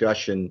the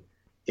discussion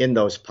in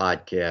those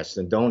podcasts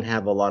and don't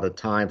have a lot of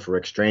time for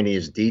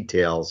extraneous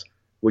details,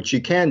 which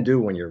you can do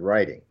when you're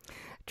writing.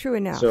 True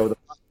enough. So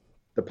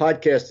the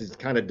podcast is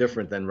kind of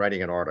different than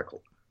writing an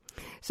article.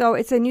 So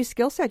it's a new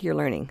skill set you're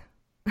learning.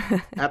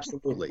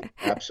 Absolutely.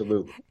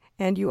 Absolutely.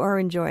 And you are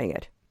enjoying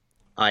it.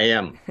 I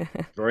am.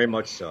 Very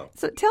much so.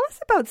 So tell us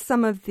about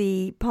some of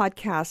the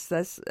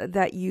podcasts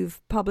that you've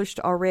published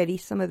already,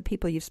 some of the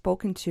people you've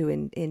spoken to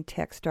in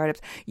tech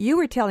startups. You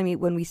were telling me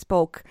when we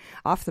spoke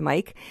off the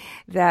mic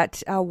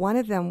that one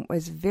of them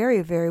was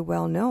very, very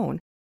well known,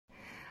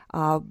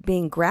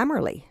 being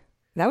Grammarly.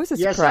 That was a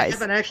surprise. Yes, I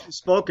haven't actually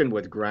spoken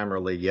with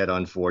Grammarly yet,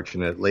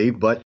 unfortunately,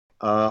 but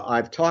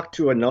I've talked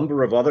to a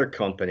number of other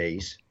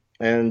companies,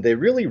 and they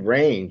really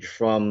range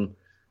from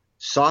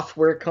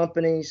software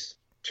companies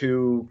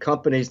to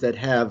companies that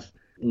have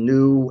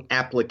new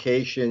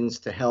applications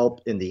to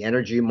help in the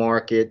energy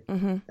market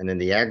mm-hmm. and in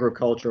the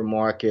agriculture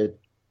market.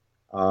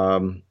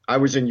 I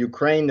was in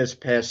Ukraine this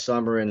past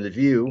summer in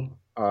Lviv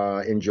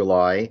in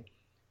July.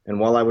 And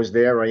while I was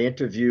there, I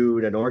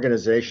interviewed an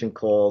organization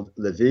called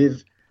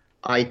Lviv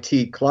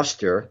IT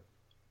Cluster,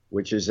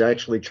 which is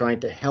actually trying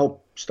to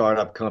help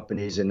startup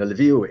companies in the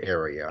Lviv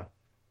area.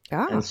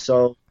 Ah. And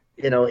so,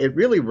 it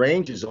really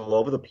ranges all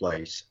over the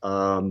place.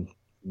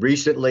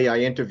 Recently, I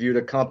interviewed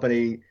a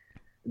company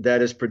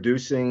that is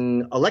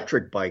producing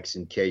electric bikes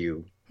in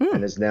KU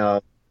and is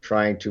now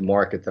trying to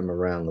market them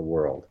around the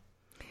world.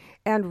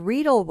 And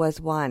Riedel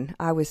was one.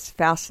 I was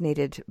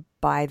fascinated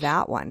by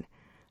that one.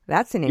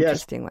 That's an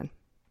interesting one.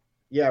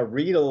 Yeah,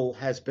 Riedel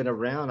has been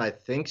around, I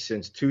think,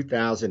 since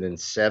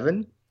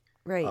 2007.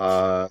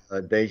 Right.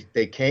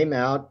 They came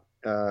out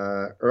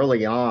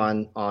early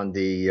on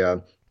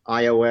the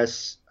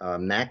iOS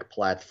Mac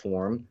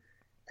platform.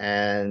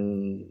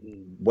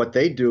 And what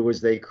they do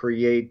is they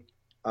create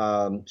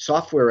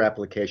software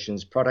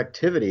applications,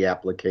 productivity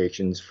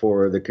applications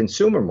for the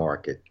consumer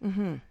market.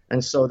 Mm-hmm.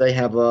 And so they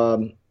have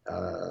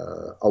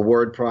a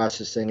word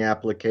processing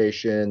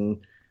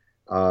application,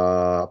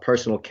 a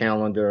personal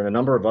calendar, and a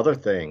number of other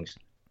things.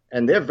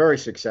 And they're very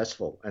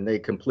successful, and they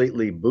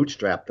completely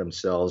bootstrapped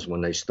themselves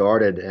when they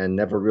started and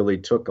never really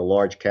took a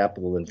large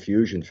capital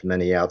infusion from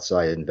any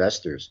outside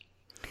investors.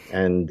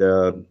 And,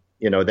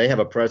 they have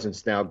a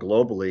presence now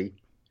globally.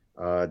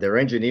 Their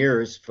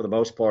engineers, for the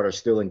most part, are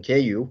still in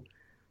KU,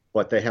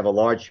 but they have a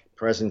large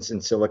presence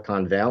in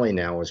Silicon Valley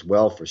now as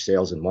well for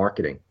sales and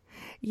marketing.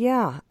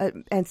 Yeah,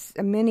 and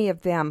many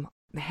of them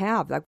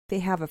they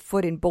have a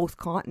foot in both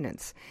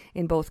continents,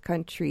 in both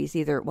countries,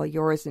 either, well,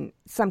 yours in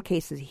some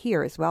cases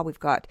here as well. We've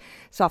got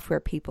software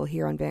people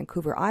here on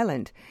Vancouver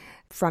Island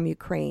from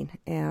Ukraine,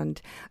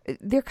 and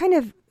they're kind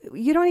of,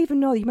 you don't even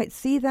know, you might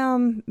see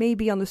them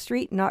maybe on the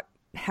street, not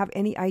have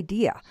any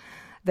idea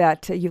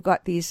that you've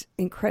got these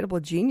incredible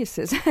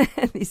geniuses,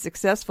 these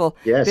successful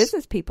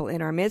business people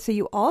in our midst. So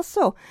you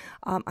also,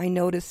 I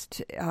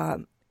noticed,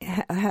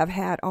 have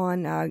had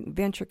on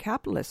venture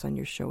capitalists on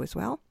your show as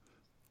well.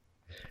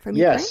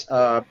 Yes,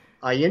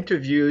 I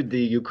interviewed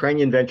the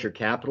Ukrainian Venture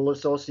Capital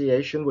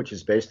Association, which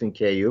is based in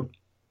KU,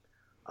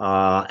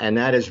 and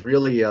that is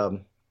really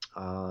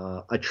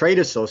a trade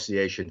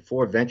association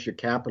for venture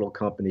capital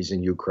companies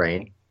in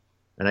Ukraine.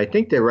 And I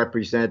think they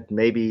represent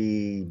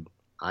maybe,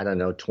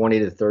 20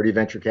 to 30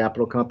 venture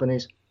capital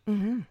companies.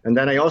 Mm-hmm. And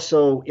then I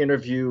also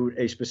interviewed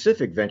a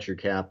specific venture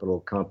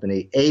capital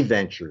company, A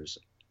Ventures,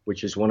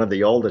 which is one of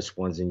the oldest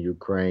ones in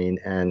Ukraine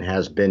and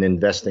has been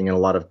investing in a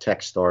lot of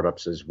tech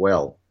startups as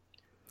well.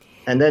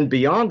 And then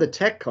beyond the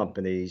tech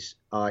companies,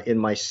 in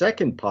my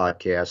second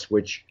podcast,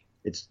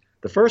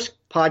 the first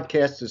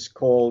podcast is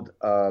called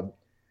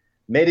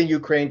Made in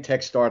Ukraine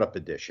Tech Startup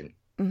Edition.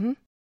 Mm-hmm.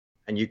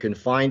 And you can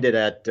find it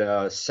at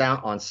on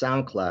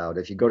SoundCloud.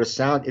 If you go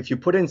to if you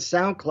put in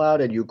SoundCloud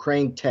and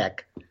Ukraine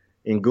Tech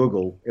in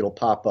Google, it'll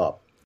pop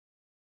up.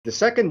 The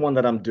second one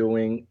that I'm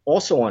doing,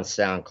 also on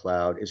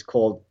SoundCloud, is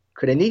called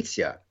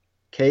Krynytsia,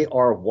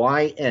 Krynytsia,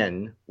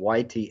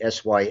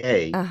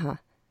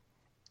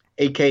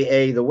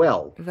 a.k.a. The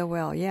Well. The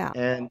Well, yeah.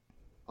 And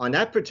on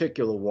that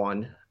particular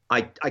one,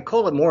 I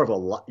call it more of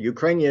a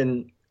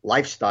Ukrainian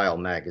lifestyle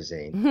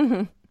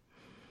magazine.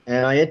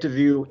 And I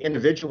interview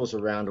individuals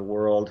around the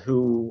world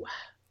who,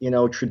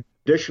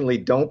 traditionally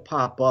don't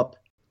pop up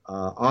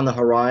on the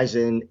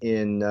horizon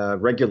in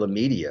regular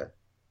media.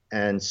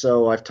 And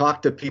so I've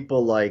talked to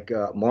people like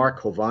Mark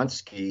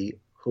Hovansky,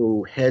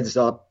 who heads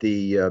up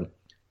the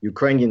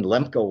Ukrainian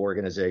Lemko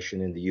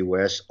organization in the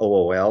U.S.,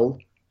 OOL.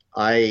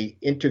 I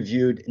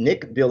interviewed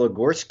Nick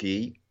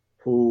Bilogorsky,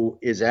 who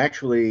is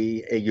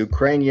actually a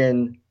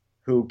Ukrainian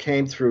who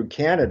came through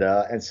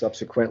Canada and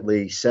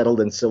subsequently settled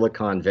in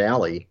Silicon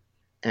Valley.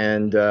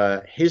 And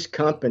his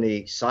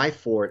company,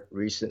 Cyfort,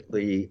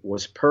 recently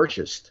was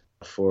purchased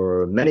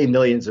for many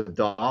millions of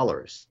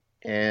dollars.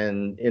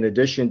 And in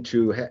addition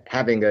to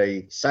having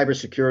a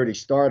cybersecurity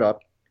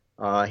startup,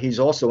 he's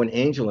also an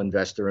angel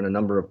investor in a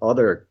number of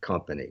other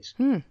companies.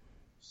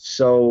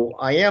 So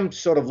I am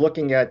sort of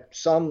looking at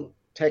some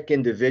tech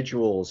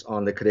individuals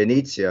on the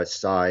Krynytsia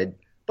side,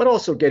 but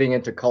also getting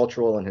into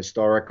cultural and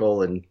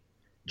historical and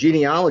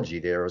genealogy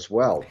there as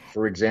well.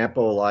 For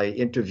example, I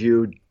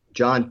interviewed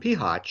John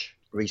Pichach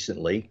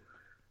recently,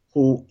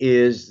 who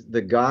is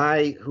the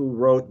guy who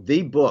wrote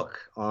the book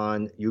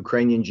on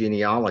Ukrainian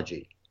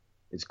genealogy.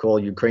 It's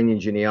called Ukrainian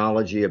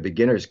Genealogy, A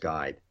Beginner's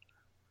Guide.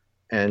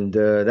 And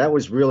that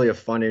was really a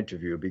fun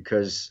interview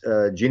because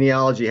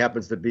genealogy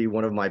happens to be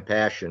one of my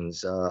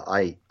passions.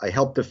 I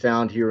helped to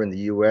found here in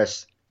the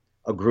U.S.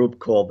 a group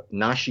called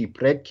Nashi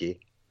Predki,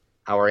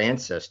 Our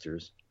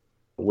Ancestors,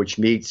 which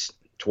meets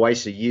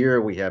twice a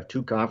year. We have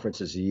 2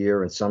 conferences a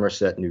year in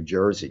Somerset, New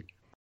Jersey.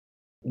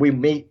 We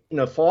meet in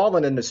the fall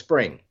and in the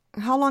spring.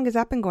 How long has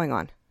that been going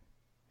on?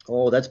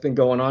 Oh, that's been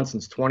going on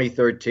since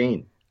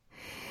 2013.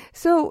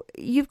 So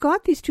you've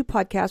got these 2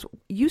 podcasts.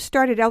 You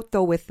started out,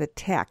 though, with the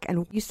tech,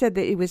 and you said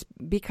that it was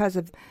because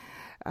of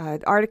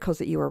articles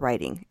that you were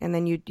writing. And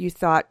then you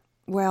thought,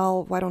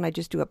 well, why don't I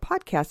just do a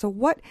podcast? So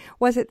what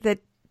was it that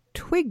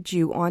twigged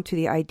you onto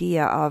the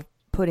idea of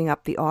putting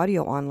up the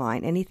audio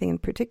online? Anything in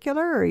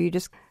particular, or are you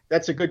just...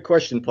 That's a good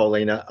question,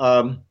 Paulina.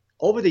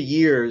 Over the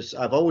years,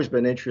 I've always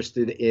been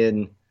interested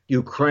in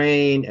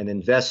Ukraine and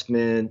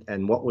investment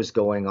and what was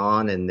going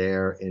on in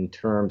there in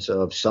terms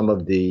of some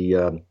of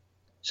the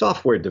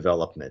software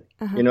development.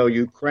 Uh-huh.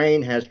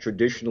 Ukraine has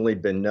traditionally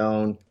been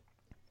known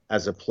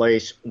as a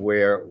place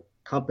where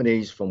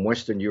companies from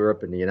Western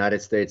Europe and the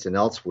United States and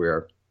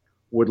elsewhere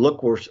would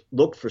look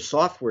for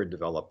software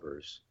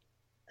developers.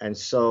 And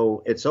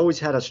so it's always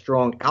had a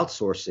strong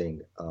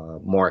outsourcing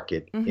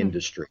market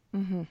industry.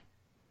 Mm-hmm.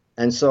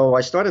 And so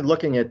I started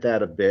looking at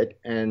that a bit.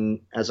 And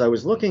as I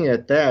was looking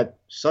at that,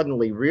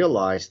 suddenly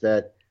realized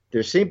that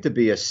there seemed to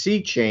be a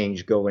sea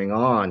change going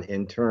on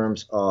in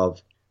terms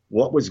of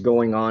what was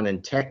going on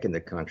in tech in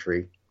the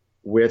country,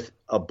 with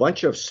a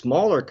bunch of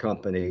smaller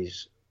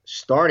companies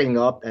starting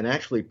up and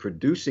actually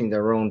producing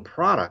their own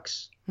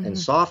products and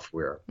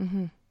software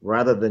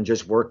rather than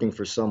just working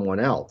for someone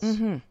else.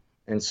 Mm-hmm.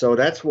 And so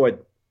that's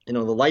what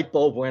the light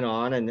bulb went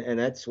on, and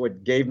that's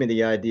what gave me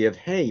the idea of,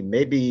 hey,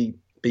 maybe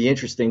be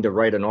interesting to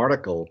write an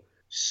article.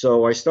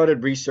 So I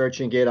started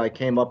researching it. I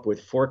came up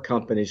with 4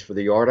 companies for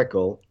the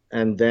article.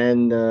 And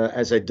then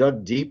as I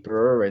dug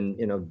deeper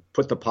and,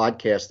 put the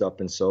podcast up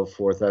and so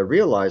forth, I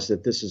realized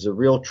that this is a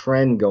real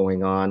trend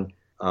going on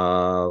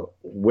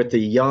with the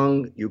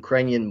young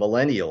Ukrainian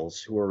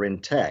millennials who are in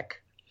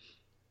tech,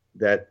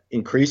 that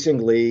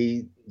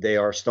increasingly they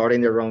are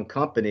starting their own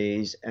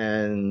companies,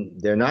 and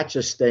they're not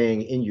just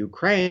staying in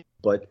Ukraine,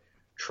 but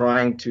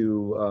trying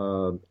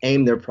to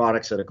aim their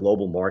products at a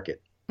global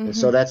market. Mm-hmm. And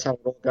so that's how it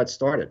all got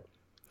started.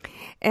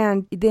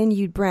 And then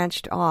you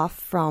branched off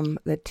from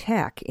the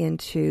tech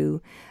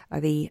into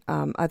the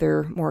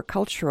other more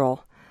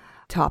cultural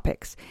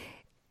topics.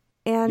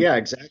 And yeah,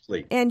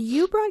 exactly. And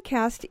you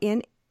broadcast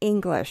in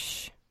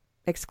English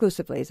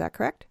exclusively, is that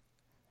correct?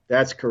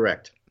 That's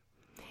correct.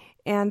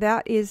 And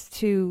that is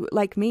to,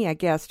 like me, I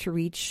guess, to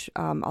reach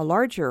a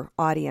larger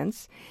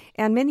audience.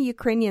 And many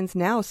Ukrainians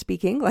now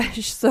speak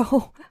English,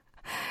 so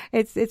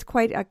it's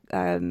quite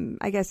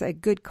I guess a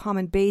good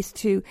common base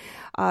to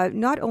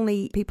not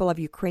only people of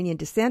Ukrainian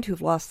descent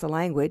who've lost the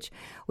language,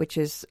 which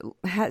has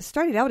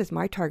started out as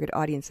my target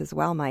audience as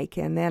well, Mike.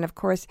 And then, of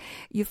course,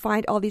 you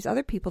find all these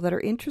other people that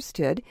are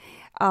interested.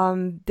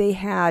 They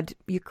had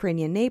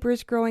Ukrainian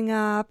neighbors growing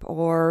up,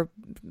 or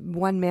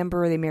one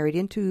member, they married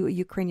into a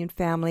Ukrainian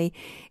family,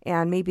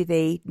 and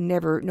maybe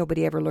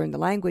nobody ever learned the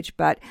language,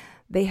 but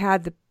they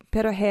had the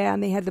perohe,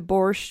 and they had the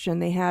borscht,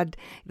 and they had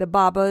the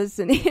babas,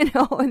 and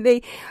and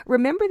they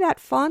remember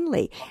that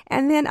fondly.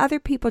 And then other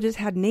people just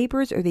had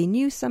neighbors, or they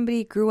knew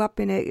somebody, grew up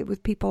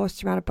with people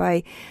surrounded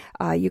by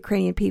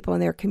Ukrainian people in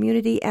their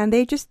community, and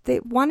they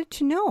wanted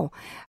to know.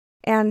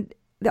 And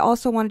they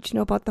also wanted to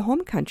know about the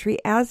home country,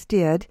 as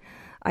did,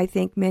 I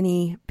think,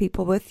 many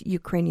people with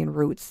Ukrainian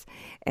roots.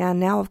 And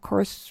now, of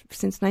course,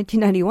 since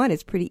 1991,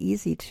 it's pretty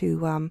easy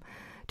to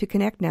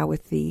connect now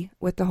with the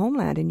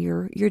homeland, and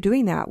you're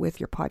doing that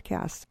with your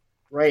podcast.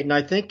 Right, and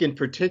I think in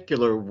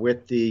particular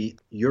with the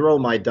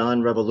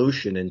Euromaidan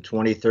revolution in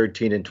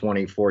 2013 and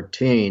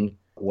 2014,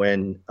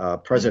 when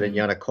President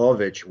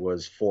Yanukovych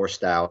was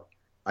forced out,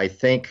 I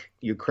think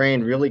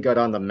Ukraine really got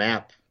on the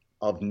map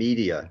of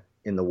media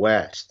in the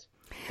West.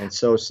 And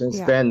so since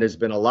then, there's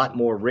been a lot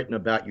more written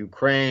about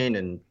Ukraine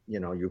and,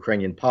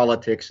 Ukrainian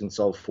politics and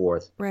so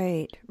forth.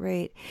 Right.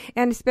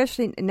 And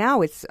especially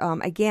now it's,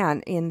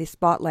 again, in the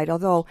spotlight,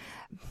 although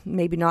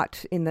maybe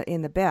not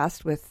in the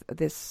best with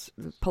this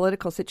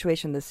political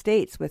situation in the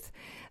States with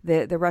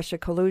the Russia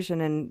collusion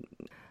and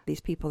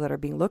these people that are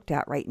being looked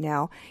at right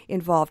now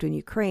involved in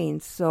Ukraine.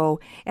 So,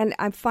 and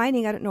I'm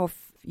finding, I don't know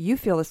if you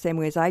feel the same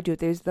way as I do,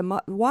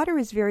 the water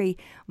is very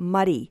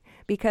muddy,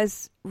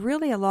 because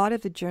really a lot of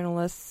the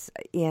journalists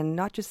in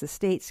not just the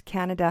States,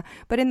 Canada,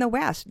 but in the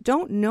West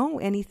don't know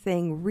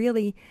anything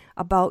really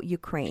about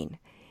Ukraine.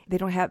 They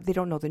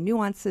don't know the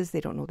nuances,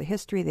 they don't know the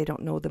history, they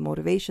don't know the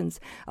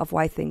motivations of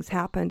why things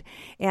happened.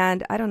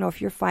 And I don't know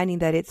if you're finding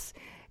that it's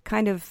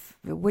kind of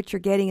what you're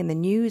getting in the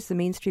news, the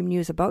mainstream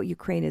news about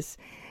Ukraine is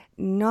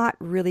not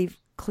really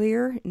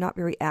clear, not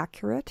very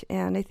accurate.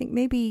 And I think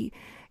maybe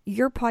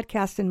your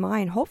podcast and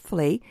mine,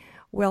 hopefully,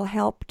 will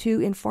help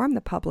to inform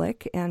the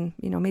public and,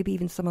 maybe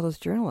even some of those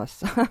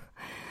journalists.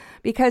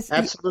 Because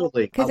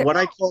absolutely. What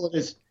I call it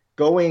is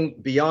going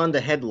beyond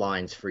the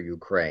headlines for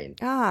Ukraine.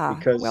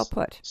 Because well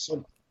put.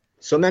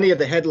 So many of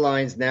the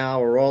headlines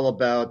now are all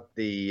about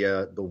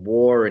the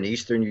war in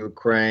eastern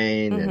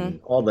Ukraine and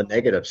all the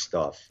negative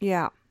stuff.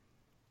 Yeah.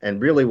 And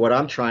really what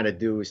I'm trying to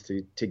do is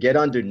to get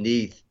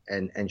underneath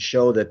and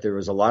show that there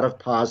is a lot of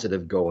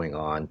positive going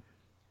on,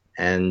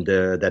 and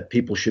that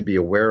people should be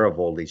aware of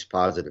all these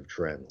positive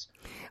trends.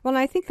 Well,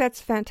 I think that's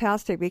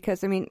fantastic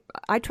because,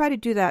 I try to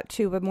do that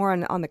too, but more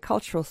on the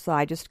cultural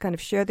side, just kind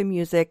of share the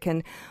music.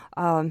 And,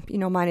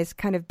 mine has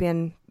kind of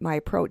been, my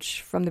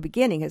approach from the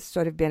beginning has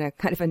sort of been a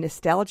kind of a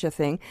nostalgia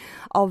thing.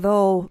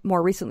 Although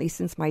more recently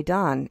since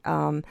Maidan,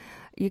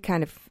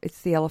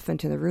 it's the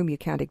elephant in the room you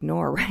can't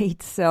ignore,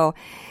 right? So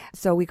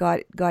we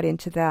got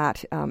into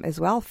that as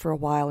well for a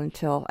while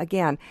until,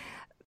 again,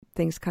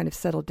 things kind of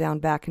settled down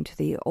back into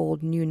the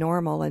old new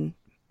normal, and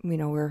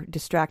we're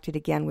distracted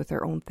again with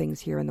our own things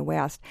here in the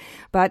West.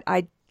 But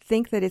I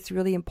think that it's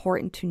really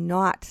important to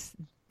not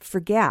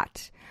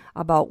forget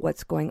about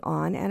what's going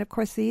on. And of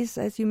course, these,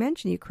 as you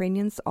mentioned,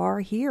 Ukrainians are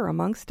here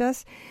amongst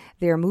us.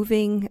 They're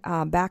moving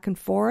back and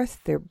forth.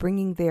 They're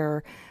bringing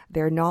their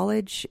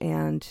knowledge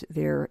and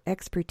their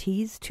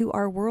expertise to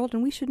our world,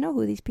 and we should know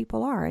who these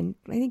people are. And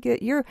I think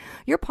your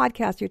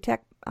podcast, your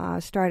tech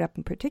startup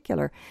in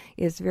particular,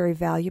 is very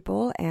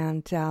valuable,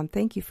 and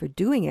thank you for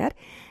doing it,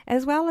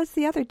 as well as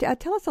the other.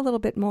 Tell us a little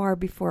bit more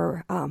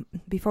before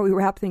we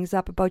wrap things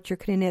up about your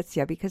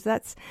Krynytsia, because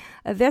that's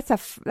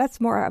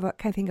more of a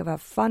kind of thing of a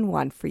fun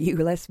one for you,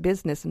 less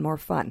business and more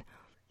fun.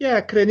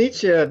 Yeah,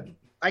 Krynytsia,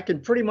 I can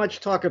pretty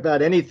much talk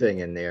about anything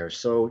in there.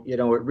 So it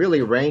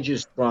really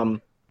ranges from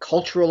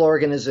cultural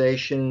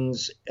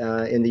organizations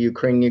in the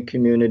Ukrainian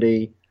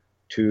community,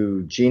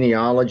 to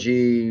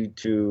genealogy,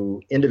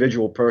 to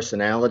individual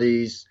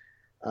personalities,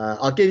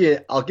 I'll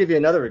give you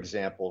another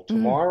example.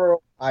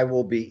 Tomorrow, I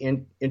will be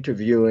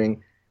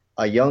interviewing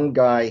a young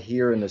guy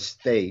here in the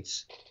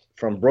States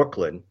from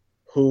Brooklyn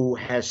who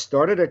has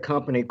started a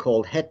company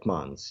called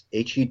Hetmans,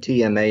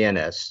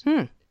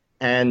 Hetmans,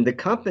 and the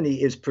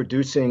company is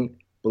producing,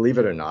 believe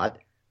it or not,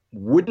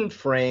 wooden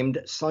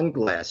framed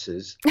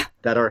sunglasses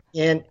that are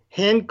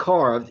hand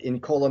carved in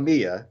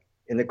Kolomia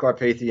in the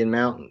Carpathian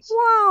Mountains.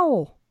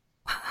 Wow.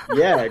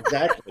 Yeah,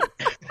 exactly.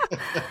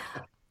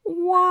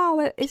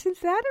 Wow,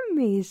 isn't that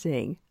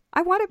amazing?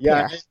 I want a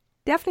pair.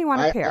 Definitely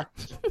want a pair.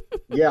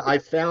 I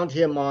found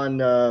him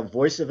on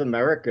Voice of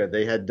America.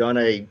 They had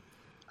done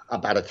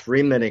about a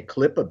 3-minute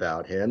clip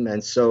about him,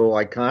 and so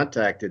I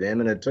contacted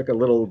him, and it took a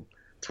little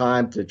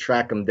time to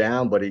track him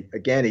down. But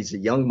he's a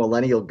young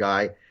millennial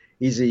guy.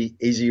 He's a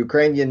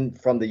Ukrainian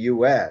from the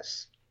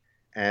U.S.,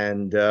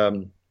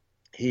 and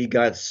he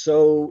got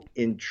so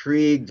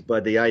intrigued by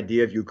the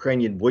idea of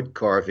Ukrainian wood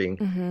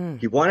carving.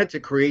 He wanted to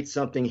create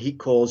something he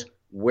calls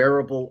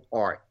wearable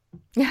art.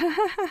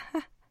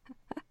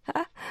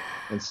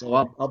 And so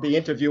I'll be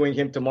interviewing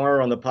him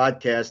tomorrow on the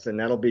podcast, and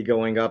that'll be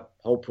going up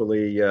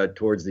hopefully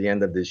towards the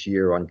end of this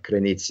year on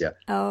Krynytsia.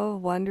 Oh,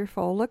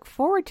 wonderful. Look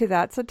forward to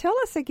that. So tell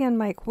us again,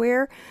 Mike,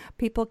 where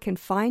people can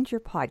find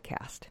your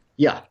podcast.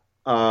 Yeah.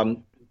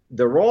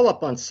 They're all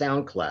up on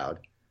SoundCloud.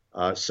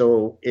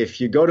 So if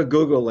you go to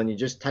Google and you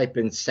just type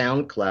in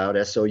SoundCloud,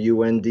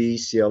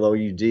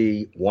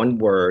 SOUND, one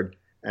word,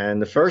 and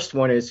the first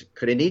one is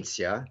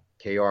Krynytsia,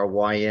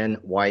 Krynytsya,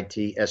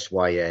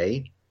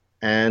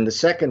 and the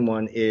second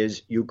one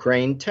is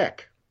Ukraine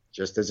Tech,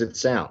 just as it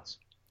sounds.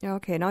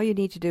 Okay, and all you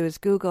need to do is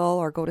Google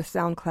or go to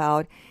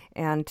SoundCloud,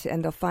 and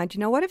they'll find,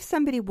 what if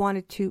somebody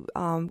wanted to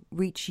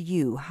reach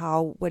you?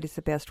 What is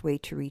the best way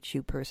to reach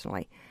you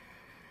personally?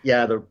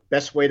 Yeah, the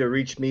best way to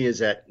reach me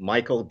is at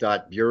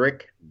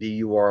michael.buryk,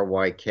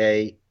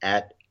 BURYK,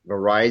 at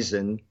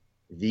Verizon,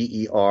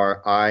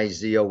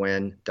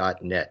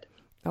 VERIZON.net.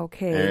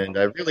 Okay. And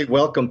I really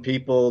welcome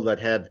people that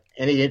have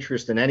any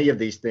interest in any of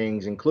these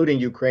things, including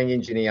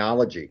Ukrainian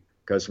genealogy,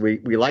 because we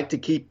like to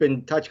keep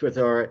in touch with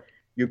our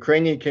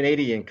Ukrainian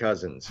Canadian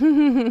cousins.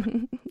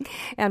 And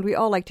we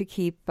all like to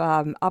keep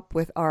up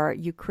with our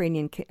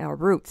Ukrainian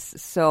roots.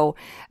 So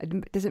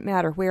it doesn't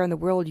matter where in the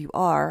world you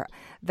are,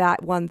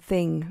 that one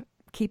thing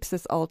keeps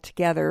us all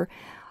together.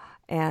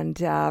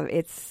 And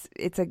it's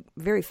a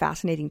very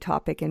fascinating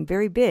topic and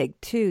very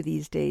big, too,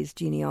 these days,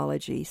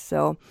 genealogy.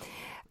 So,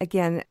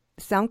 again,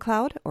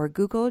 SoundCloud or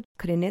Google,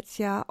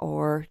 Krynytsia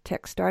or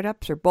Tech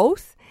Startups or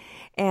both.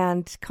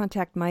 And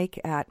contact Mike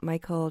at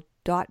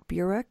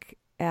michael.buryk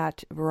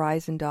at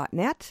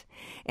verizon.net.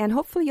 And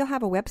hopefully you'll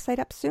have a website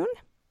up soon.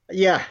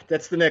 Yeah,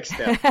 that's the next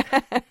step.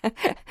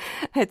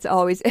 It's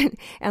always,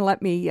 and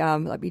let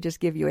me just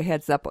give you a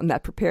heads up on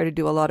that. Prepare to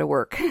do a lot of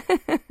work.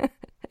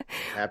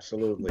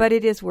 Absolutely. But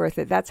it is worth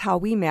it. That's how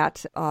we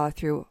met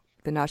through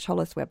the Nash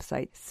Holos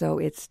website. So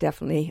it's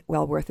definitely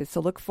well worth it. So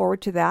look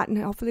forward to that.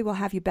 And hopefully we'll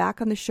have you back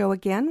on the show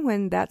again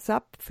when that's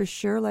up. For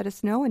sure, let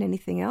us know. And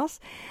anything else.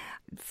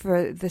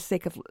 For the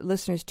sake of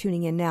listeners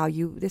tuning in now,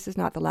 this is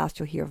not the last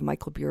you'll hear of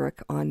Michael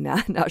Buryk on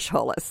Nash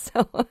Holos.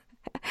 So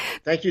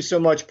thank you so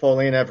much,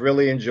 Pauline. I've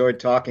really enjoyed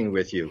talking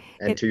with you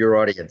and to your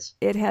audience.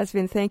 It has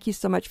been. Thank you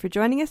so much for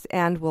joining us,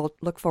 and we'll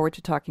look forward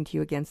to talking to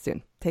you again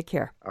soon. Take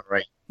care. All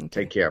right. Okay.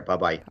 Take care.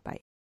 Bye-bye.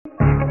 Bye-bye.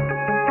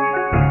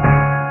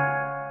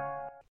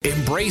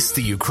 Embrace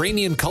the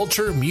Ukrainian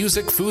culture,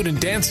 music, food,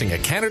 and dancing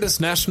at Canada's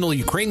National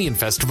Ukrainian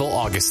Festival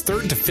August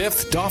 3rd to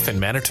 5th, Dauphin,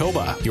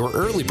 Manitoba. Your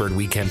early bird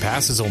weekend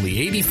pass is only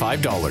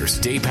 $85.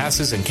 Day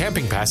passes and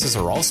camping passes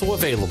are also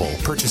available.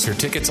 Purchase your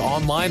tickets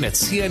online at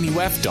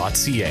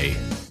cnuf.ca.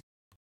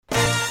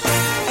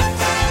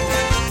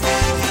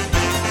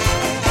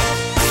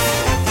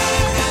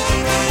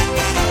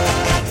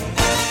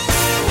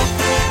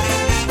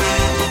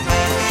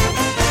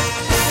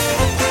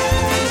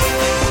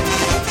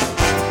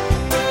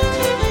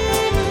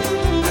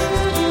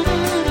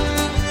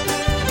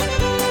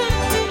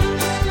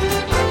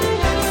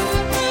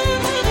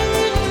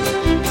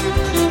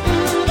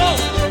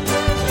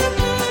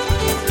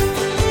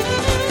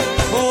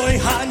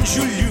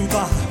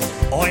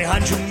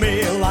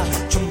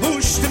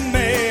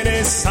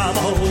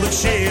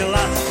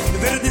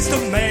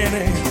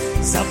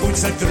 Забудь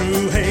за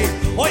другий,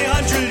 ой,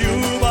 Ганджу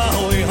Люба,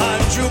 ой,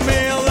 Ганджу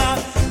мила.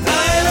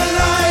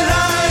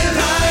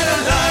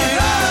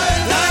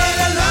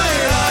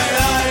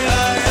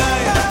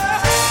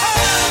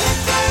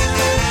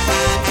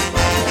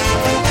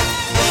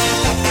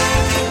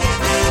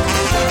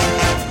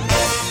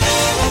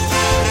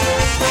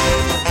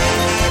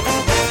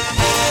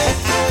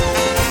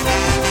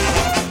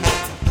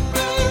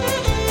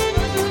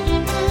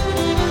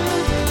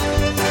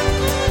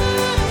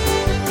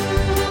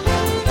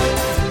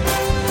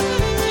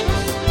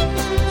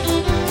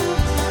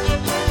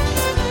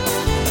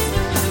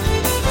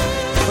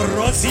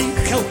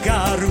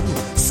 Келгару,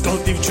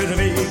 скотив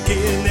червики,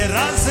 не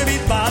раз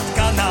від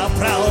батка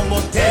набрав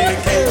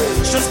мотики,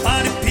 що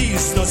спати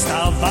пізно,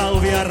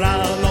 ставав я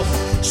рано,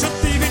 що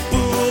ти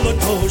відбуло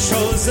то,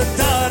 що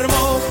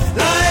задармо.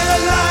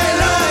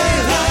 Лай-ла-лай-лай.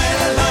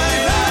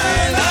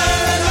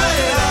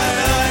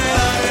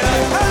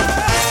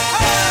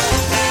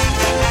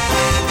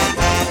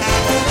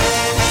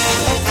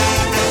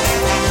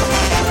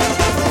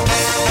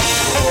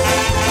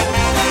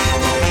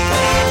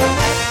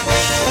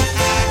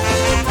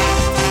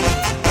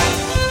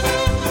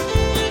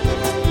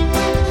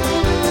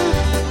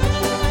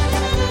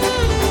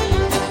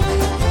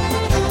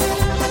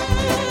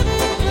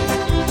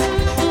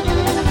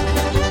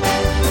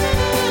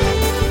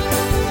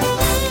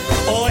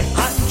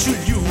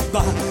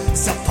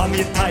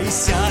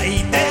 Пам'ятайся,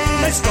 йди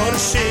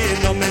найскорше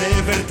до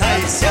мене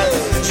вертайся.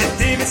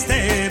 Жити без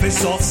тебе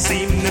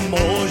зовсім не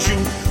можу.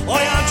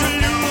 Ой, Анджо,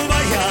 люба,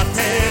 я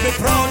тебе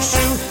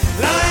прошу.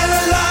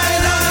 Лай-лай-лай,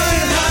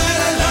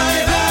 лай-лай-лай,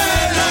 лай-лай-лай,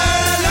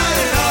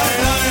 лай-лай-лай.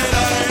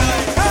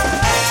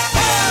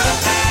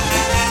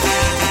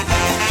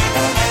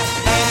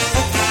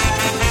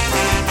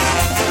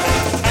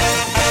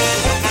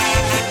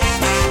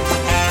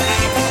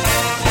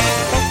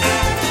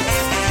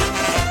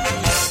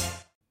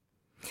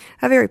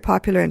 A very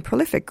popular and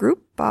prolific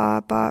group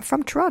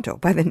from Toronto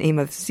by the name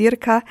of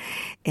Zirka,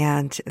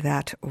 and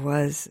that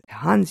was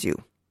Hanzu.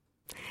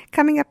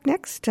 Coming up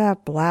next,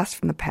 Blast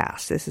from the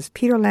Past. This is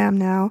Peter Lamb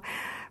now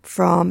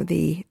from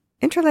the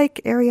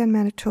Interlake area in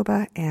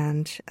Manitoba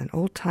and an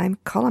old-time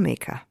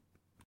Kalameka.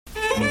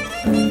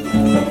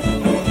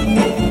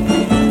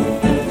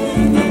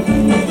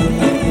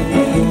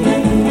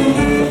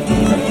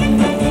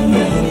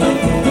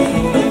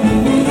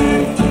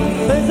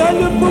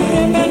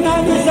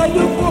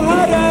 Залюбку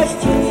гаразд,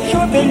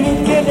 щоб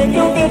люки не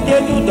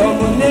любити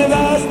додому не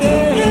вести.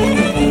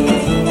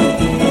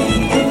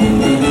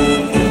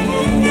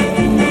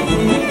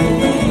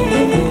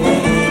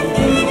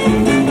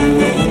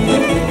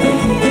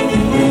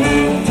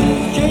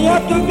 Чи я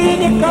тобі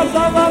не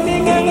казала,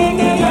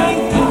 миленька,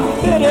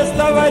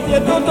 переставайте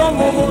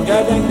додому,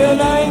 вже день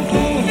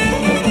біленький.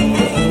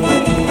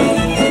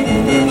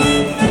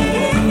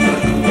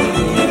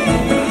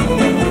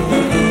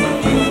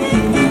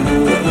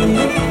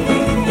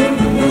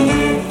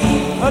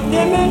 Ти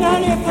мене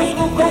не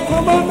послухав,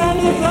 коли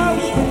мене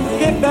брався,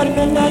 тепер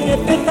мене не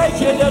питай,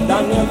 чи до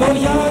даного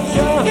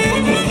взявся.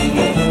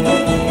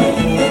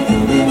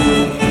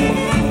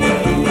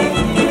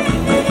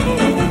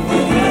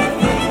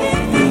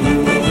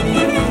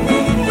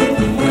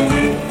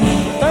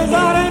 Та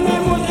зараз ми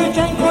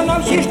музиченько на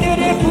всі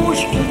 4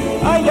 пушки,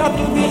 а я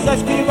тобі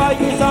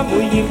заспіваю за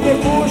мої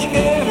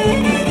пушки.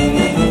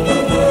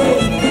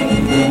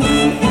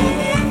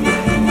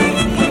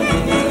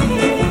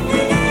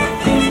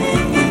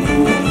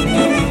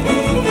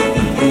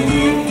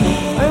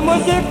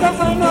 Музика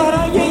файно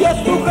грає, я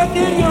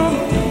слухателю,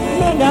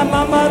 мене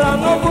мама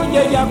рано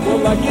буде, я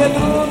кулаки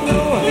трубну.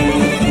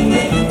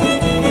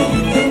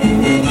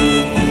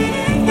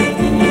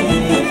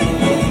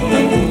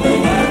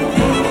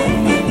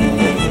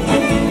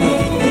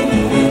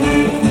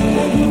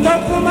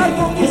 Таку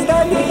марку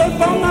кистаю, так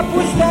повна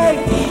пустей,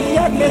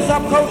 як не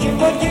запхав чи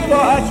хотіло,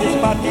 а чи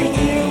спати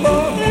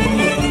хотіло.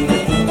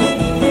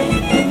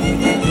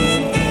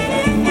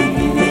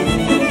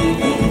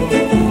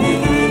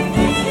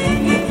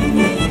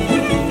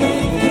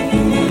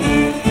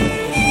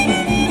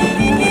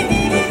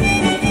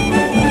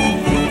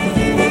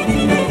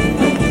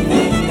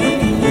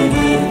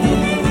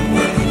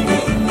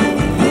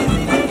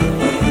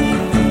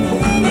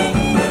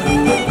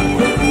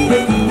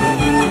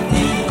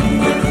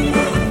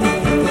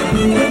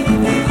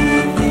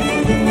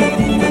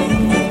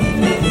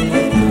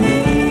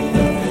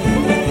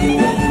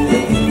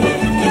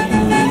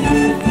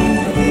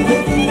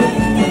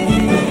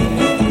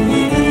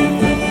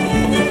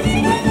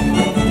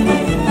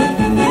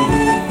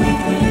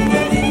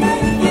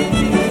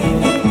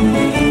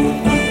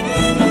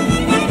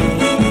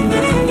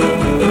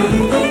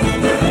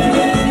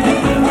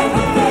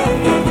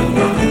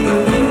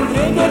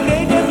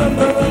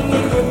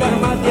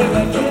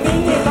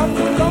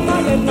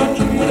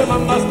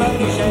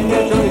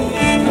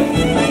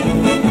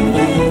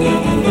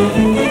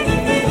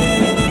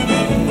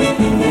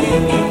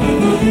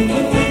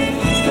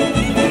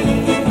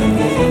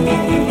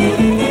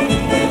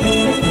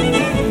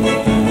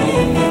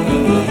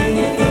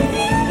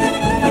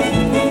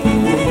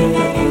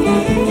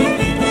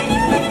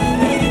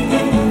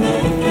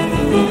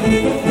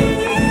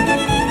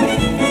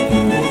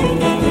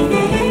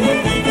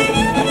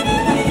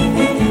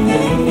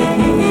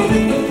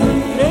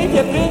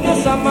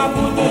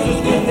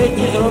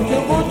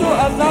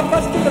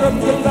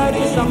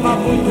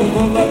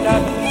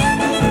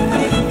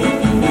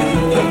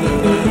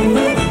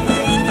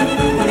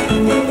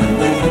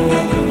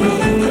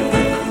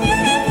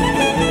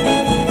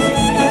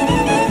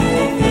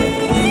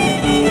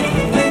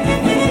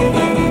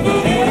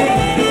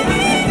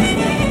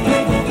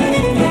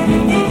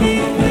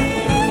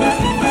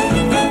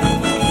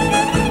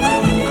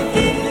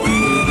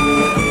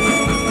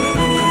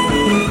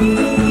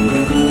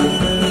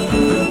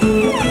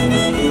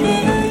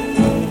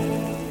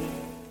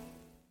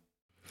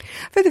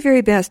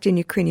 Very best in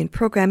Ukrainian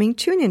programming,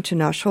 tune in to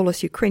Nash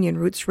Holos Ukrainian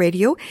Roots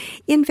Radio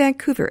in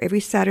Vancouver every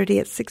Saturday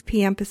at 6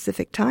 p.m.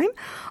 Pacific Time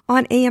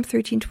on AM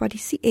 1320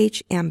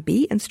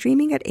 CHMB and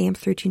streaming at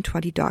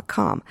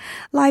am1320.com.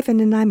 Live in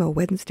Nanaimo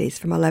Wednesdays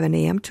from 11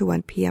 a.m. to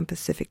 1 p.m.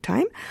 Pacific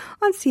Time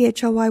on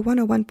CHLY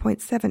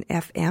 101.7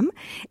 FM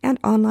and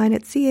online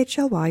at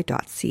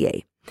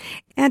chly.ca.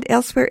 And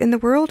elsewhere in the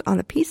world on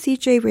the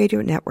PCJ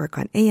Radio Network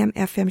on AM,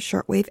 FM,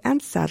 shortwave,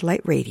 and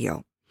satellite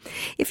radio.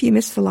 If you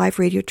missed the live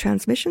radio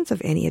transmissions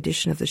of any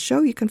edition of the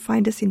show, you can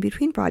find us in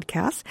between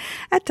broadcasts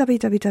at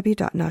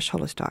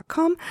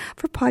www.nashholos.com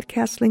for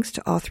podcast links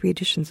to all 3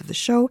 editions of the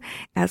show,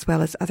 as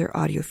well as other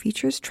audio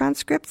features,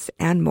 transcripts,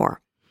 and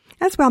more.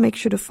 As well, make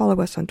sure to follow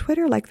us on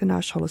Twitter, like the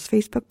Nash Holos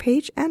Facebook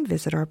page, and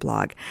visit our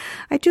blog.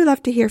 I do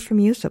love to hear from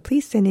you, so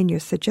please send in your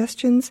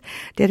suggestions,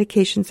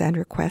 dedications, and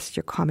requests.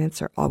 Your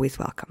comments are always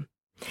welcome.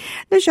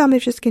 На жаль, ми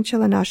вже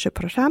скінчили нашу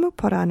програму,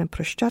 пора нам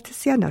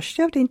прощатися на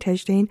ще один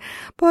тиждень,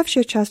 бо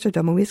вже часто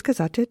домові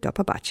сказати до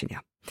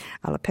побачення.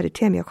 Але перед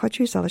тим я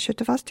хочу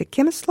залишити вас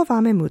такими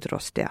словами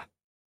мудрості.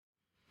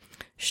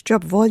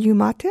 Щоб волю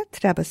мати,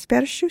 треба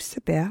спершу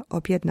себе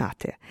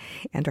об'єднати.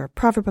 And our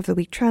proverb of the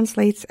week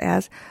translates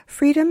as,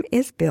 freedom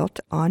is built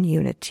on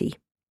unity.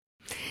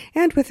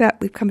 And with that,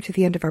 we've come to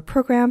the end of our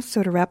program.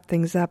 So to wrap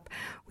things up,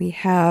 we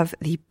have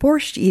the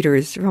Borscht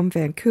Eaters from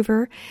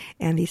Vancouver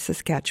and the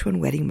Saskatchewan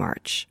Wedding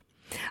March.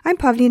 I'm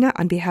Pavlina.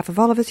 On behalf of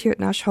all of us here at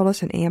Nash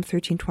Holos and AM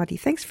 1320,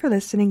 thanks for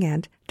listening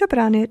and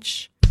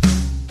dobranoc.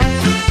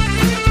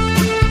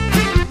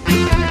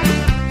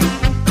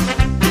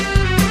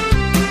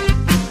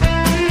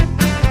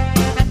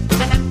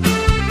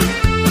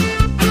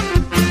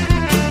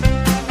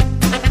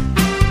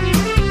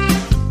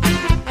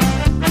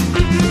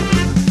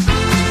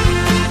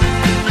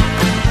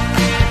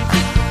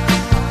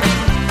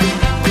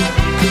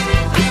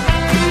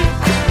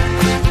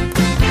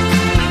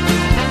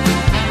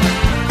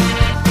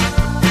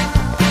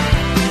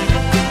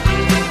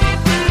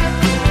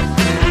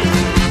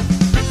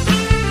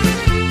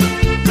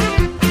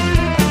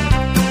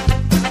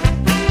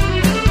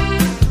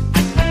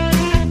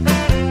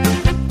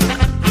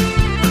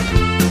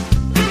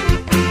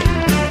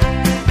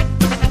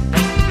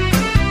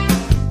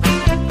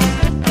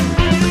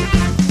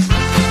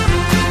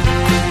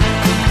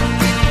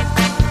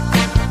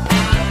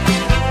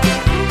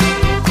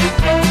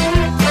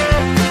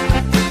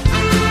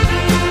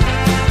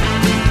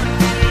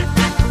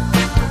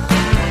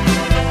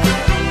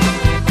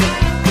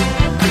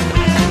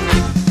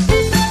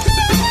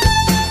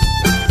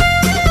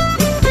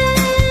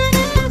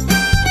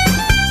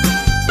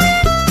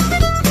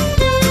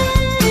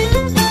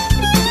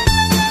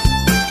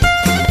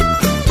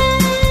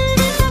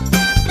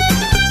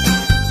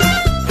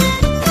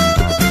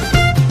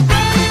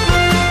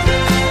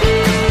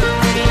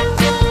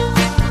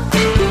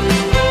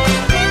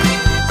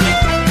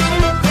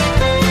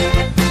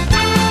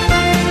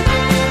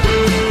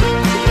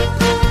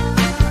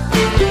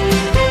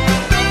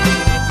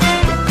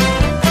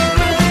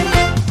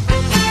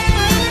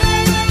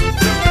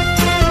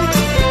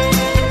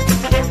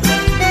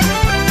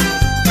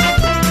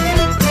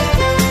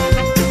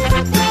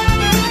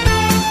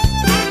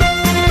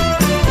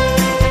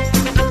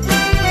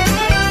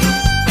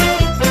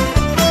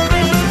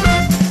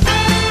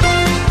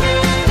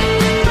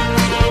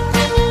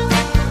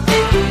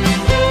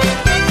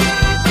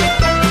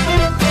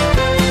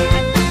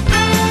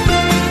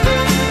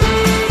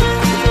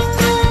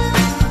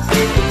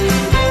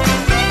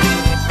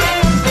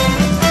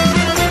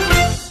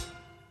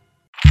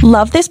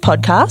 Love this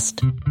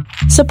podcast?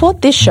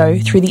 Support this show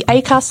through the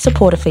Acast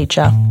supporter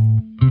feature.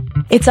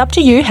 It's up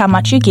to you how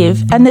much you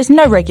give, and there's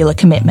no regular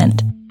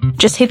commitment.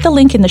 Just hit the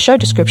link in the show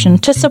description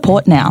to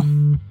support now.